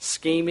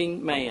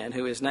 scheming man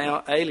who is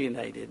now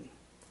alienated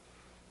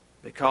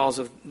because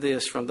of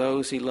this from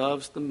those he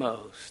loves the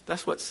most.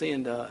 That's what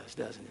sin does,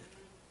 doesn't it?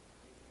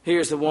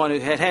 Here's the one who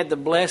had the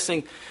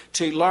blessing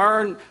to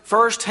learn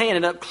firsthand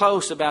and up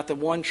close about the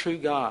one true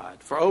God.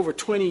 For over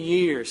 20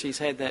 years he's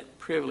had that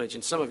privilege,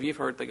 and some of you have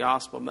heard the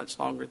gospel much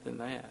longer than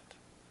that.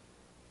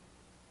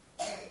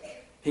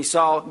 He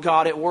saw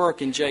God at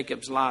work in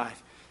Jacob's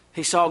life.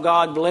 He saw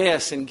God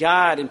bless and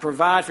guide and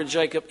provide for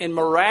Jacob in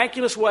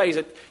miraculous ways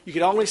that you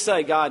could only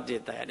say God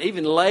did that.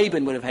 Even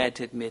Laban would have had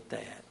to admit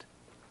that.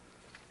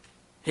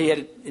 He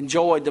had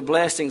enjoyed the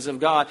blessings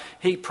of God.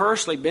 He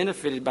personally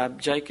benefited by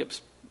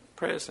Jacob's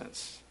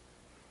presence.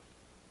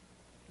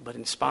 But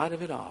in spite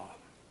of it all,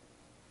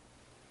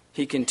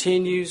 he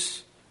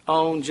continues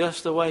on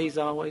just the way he's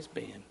always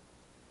been.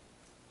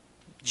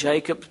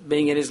 Jacob,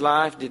 being in his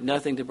life, did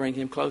nothing to bring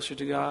him closer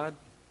to God.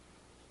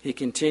 He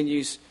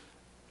continues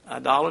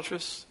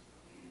idolatrous,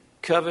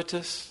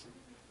 covetous,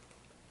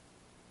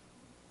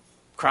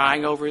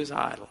 crying over his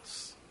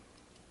idols,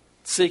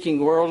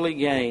 seeking worldly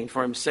gain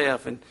for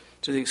himself and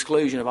to the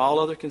exclusion of all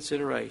other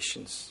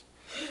considerations.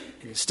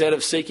 Instead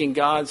of seeking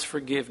God's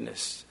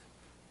forgiveness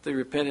through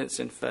repentance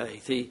and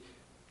faith, he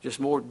just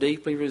more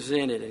deeply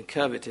resented and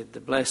coveted the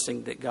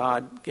blessing that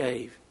God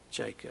gave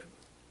Jacob.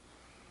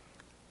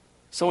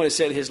 Someone has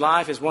said his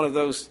life is one of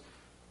those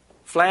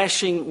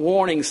flashing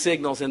warning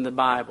signals in the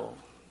Bible.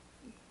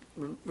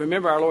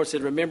 Remember, our Lord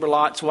said, remember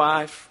Lot's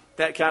wife?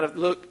 That kind of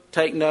look,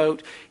 take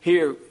note.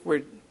 Here,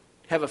 we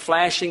have a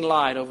flashing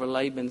light over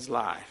Laban's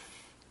life.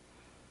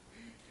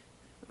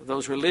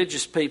 Those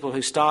religious people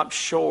who stop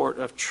short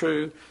of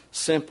true,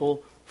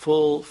 simple,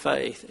 full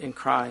faith in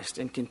Christ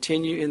and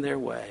continue in their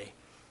way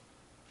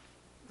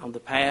on the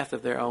path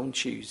of their own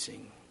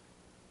choosing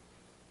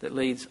that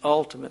leads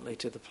ultimately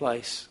to the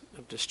place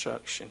of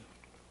destruction.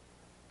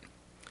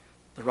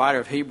 The writer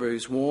of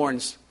Hebrews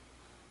warns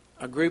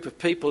a group of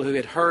people who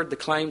had heard the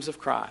claims of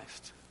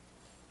Christ,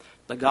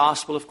 the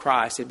gospel of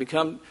Christ. They'd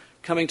become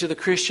coming to the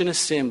Christian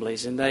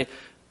assemblies, and they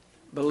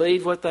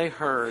believed what they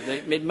heard.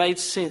 It made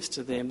sense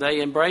to them.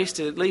 They embraced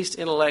it, at least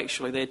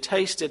intellectually. They had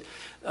tasted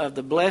of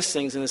the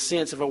blessings and the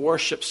sense of a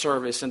worship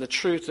service and the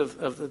truth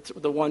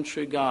of the one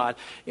true God,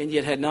 and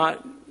yet had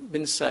not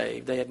been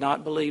saved. They had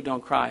not believed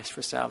on Christ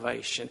for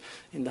salvation.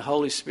 And the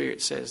Holy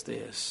Spirit says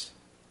this: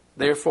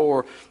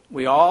 therefore,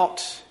 we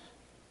ought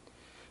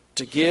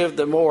to give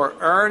the more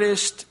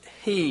earnest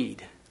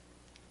heed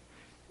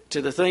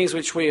to the things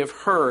which we have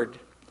heard,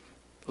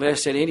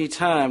 lest at any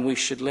time we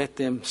should let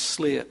them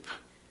slip.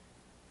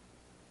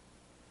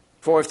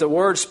 For if the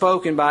word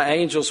spoken by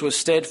angels was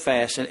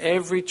steadfast, and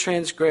every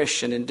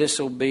transgression and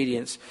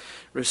disobedience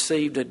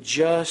received a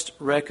just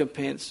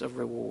recompense of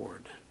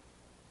reward.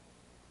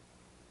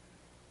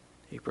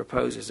 He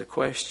proposes a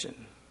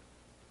question: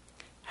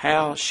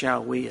 how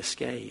shall we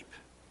escape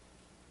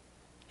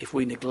if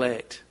we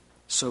neglect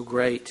so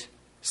great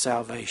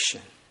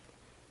salvation,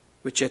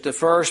 which at the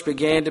first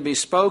began to be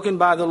spoken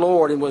by the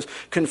Lord, and was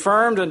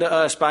confirmed unto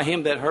us by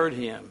him that heard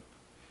him?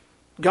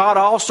 God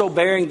also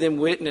bearing them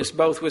witness,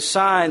 both with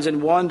signs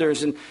and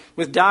wonders, and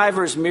with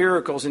divers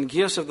miracles and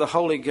gifts of the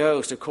Holy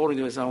Ghost, according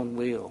to his own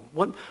will.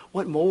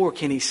 What more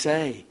can he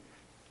say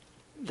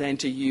than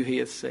to you he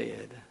hath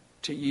said,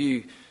 to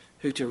you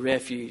who to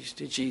refuge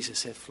to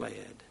Jesus have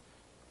fled?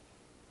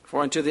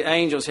 For unto the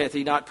angels hath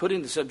he not put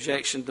into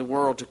subjection the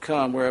world to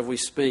come, whereof we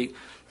speak.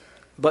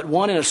 But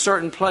one in a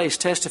certain place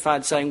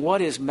testified, saying,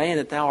 what is man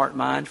that thou art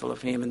mindful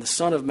of him, and the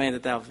Son of man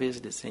that thou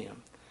visitest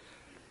him?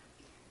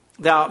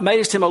 Thou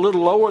madest him a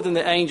little lower than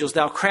the angels.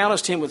 Thou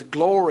crownest him with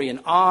glory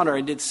and honor,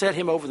 and didst set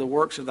him over the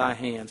works of thy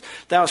hands.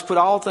 Thou hast put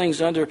all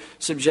things under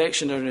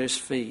subjection under his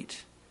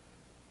feet.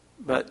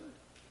 But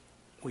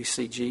we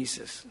see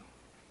Jesus.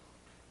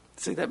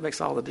 See, that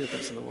makes all the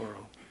difference in the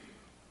world.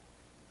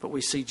 But we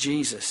see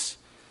Jesus,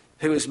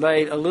 who is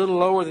made a little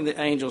lower than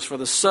the angels for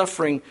the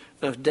suffering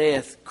of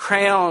death,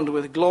 crowned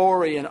with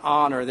glory and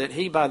honor, that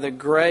he by the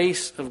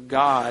grace of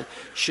God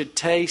should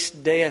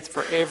taste death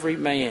for every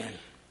man.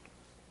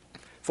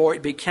 For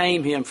it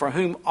became him, for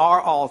whom are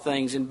all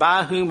things, and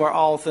by whom are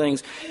all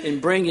things,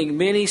 in bringing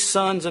many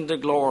sons unto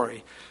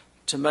glory,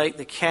 to make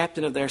the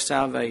captain of their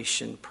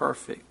salvation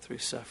perfect through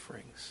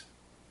sufferings.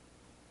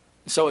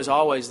 So as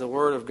always, the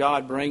Word of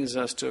God brings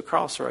us to a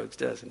crossroads,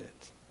 doesn't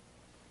it?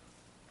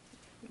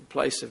 A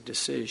place of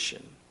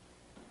decision.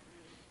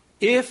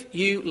 If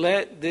you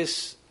let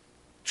this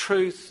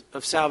truth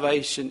of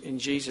salvation in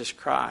Jesus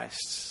Christ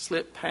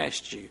slip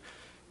past you,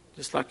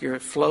 just like you're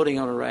floating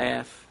on a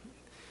raft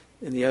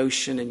in the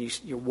ocean, and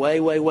you're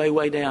way, way, way,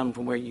 way down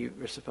from where you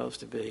are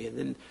supposed to be. And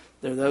then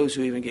there are those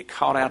who even get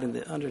caught out in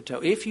the undertow.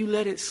 If you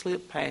let it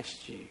slip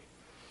past you,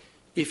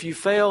 if you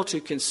fail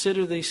to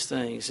consider these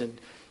things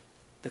and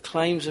the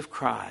claims of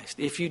Christ,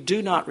 if you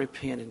do not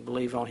repent and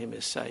believe on him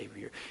as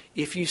Savior,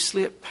 if you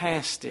slip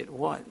past it,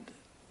 what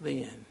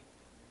then?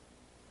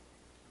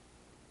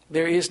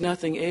 There is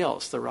nothing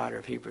else, the writer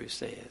of Hebrews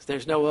says.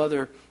 There's no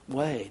other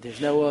way.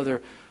 There's no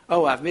other,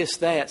 oh, I've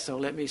missed that, so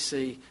let me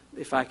see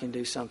if I can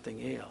do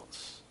something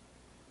else.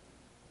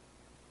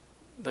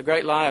 The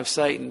great lie of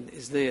Satan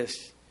is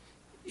this: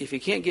 if he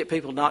can't get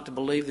people not to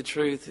believe the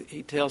truth,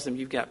 he tells them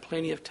you've got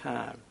plenty of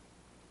time.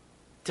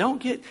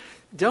 Don't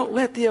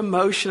let the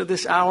emotion of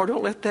this hour,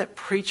 don't let that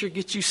preacher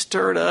get you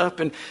stirred up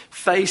and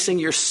facing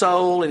your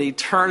soul and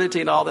eternity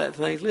and all that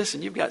thing.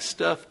 Listen, you've got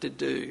stuff to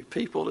do,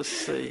 people to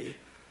see,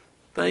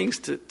 things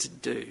to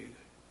do.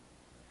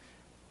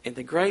 And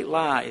the great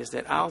lie is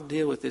that I'll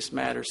deal with this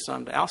matter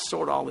someday. I'll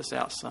sort all this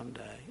out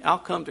someday. I'll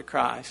come to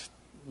Christ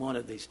one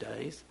of these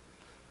days.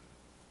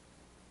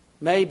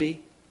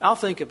 Maybe. I'll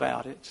think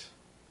about it.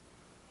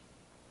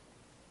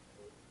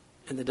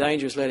 And the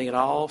danger is letting it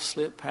all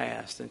slip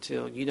past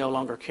until you no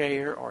longer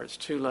care, or it's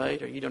too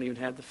late, or you don't even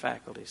have the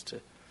faculties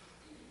to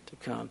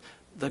come.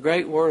 The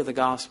great word of the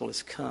gospel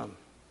is come.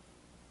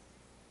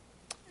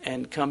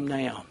 And come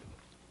now.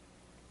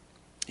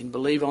 And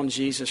believe on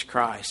Jesus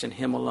Christ and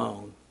him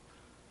alone.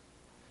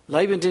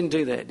 Laban didn't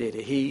do that, did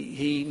he?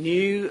 He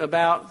knew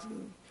about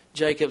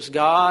Jacob's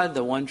God,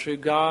 the one true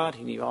God.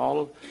 He knew all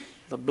of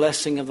the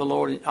blessing of the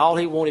Lord. All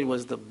he wanted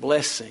was the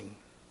blessing.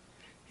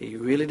 He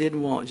really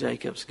didn't want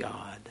Jacob's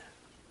God.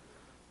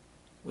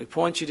 We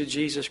point you to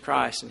Jesus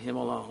Christ and him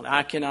alone.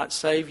 I cannot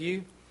save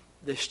you.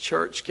 This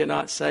church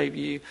cannot save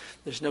you.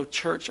 There's no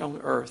church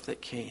on earth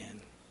that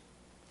can.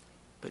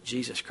 But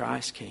Jesus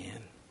Christ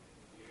can.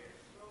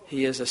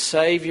 He is a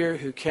Savior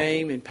who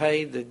came and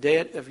paid the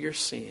debt of your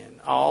sin.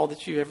 All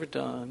that you've ever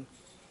done.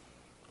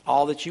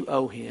 All that you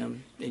owe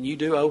him. And you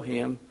do owe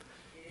him.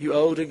 You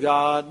owe to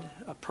God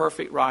a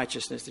perfect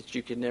righteousness that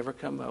you could never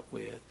come up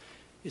with.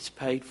 It's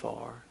paid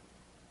for.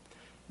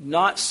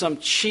 Not some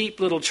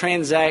cheap little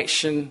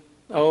transaction.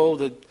 Oh,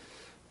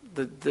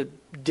 the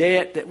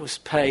debt that was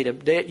paid, a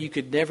debt you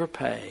could never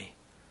pay,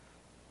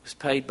 was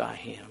paid by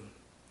him.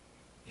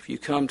 If you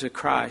come to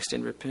Christ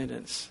in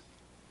repentance,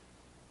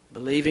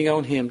 believing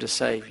on him to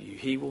save you,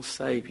 he will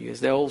save you.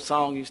 As the old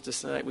song used to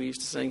say, we used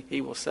to sing, he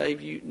will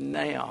save you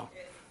now.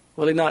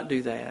 Will he not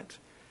do that?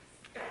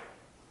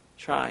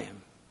 Try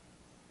him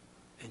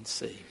and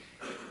see.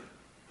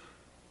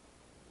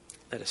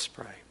 Let us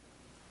pray.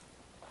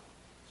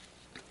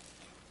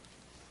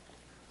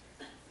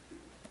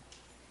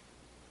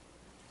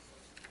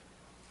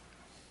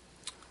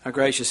 Our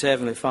gracious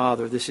Heavenly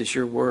Father, this is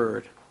your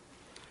word.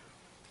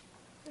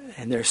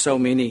 And there are so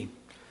many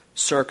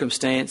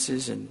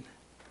circumstances and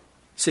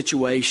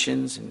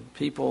situations and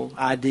people,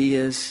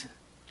 ideas.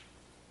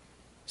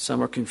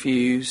 Some are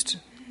confused.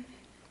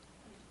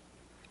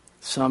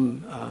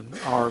 Some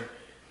are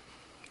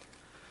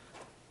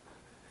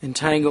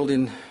entangled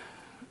in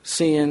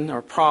sin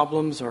or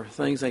problems or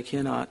things they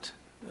cannot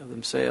of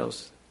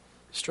themselves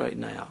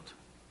straighten out.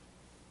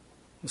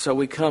 And so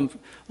we come,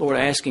 Lord,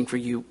 asking for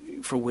you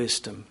for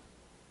wisdom.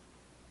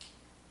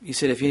 You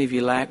said, if any of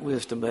you lack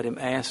wisdom, let him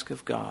ask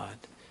of God.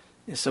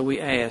 And so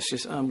we ask,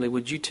 just humbly,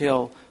 would you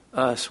tell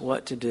us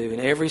what to do in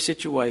every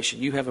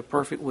situation? You have a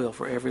perfect will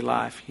for every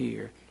life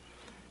here.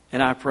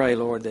 And I pray,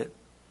 Lord, that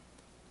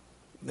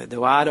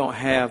though I don't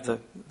have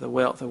the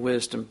wealth of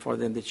wisdom for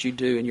them, that you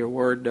do and your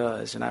word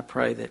does. And I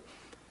pray that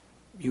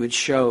you would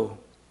show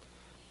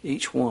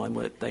each one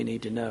what they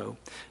need to know.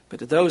 But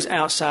to those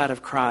outside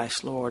of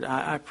Christ, Lord,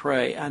 I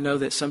pray, I know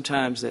that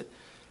sometimes that,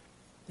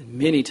 and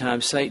many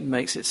times Satan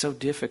makes it so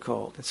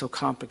difficult and so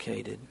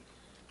complicated.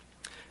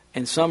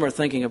 And some are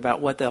thinking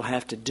about what they'll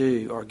have to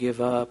do or give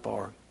up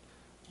or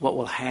what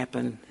will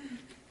happen.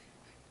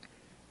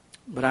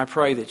 But I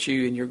pray that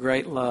you in your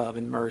great love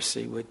and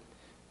mercy would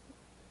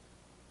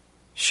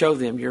show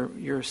them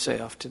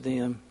yourself to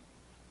them.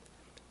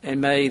 And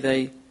may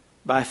they,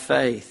 by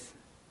faith,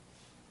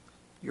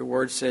 your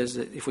word says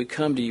that if we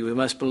come to you, we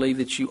must believe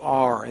that you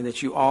are, and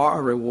that you are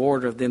a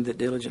rewarder of them that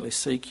diligently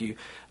seek you.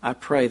 I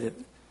pray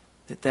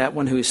that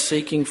one who is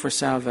seeking for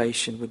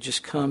salvation would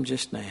just come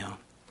just now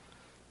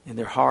in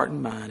their heart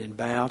and mind and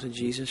bow to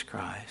Jesus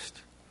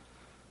Christ.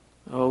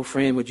 Oh,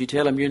 friend, would you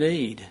tell him your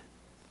need?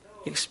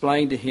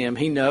 Explain to him.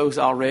 He knows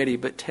already,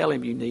 but tell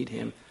him you need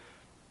him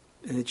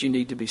and that you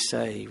need to be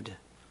saved.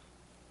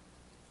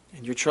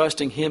 And you're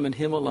trusting him and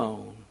him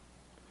alone.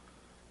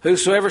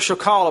 Whosoever shall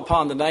call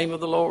upon the name of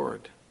the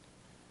Lord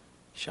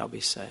shall be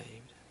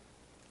saved.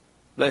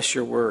 Bless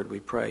your word, we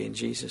pray, in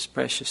Jesus'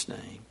 precious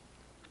name.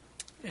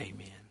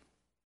 Amen.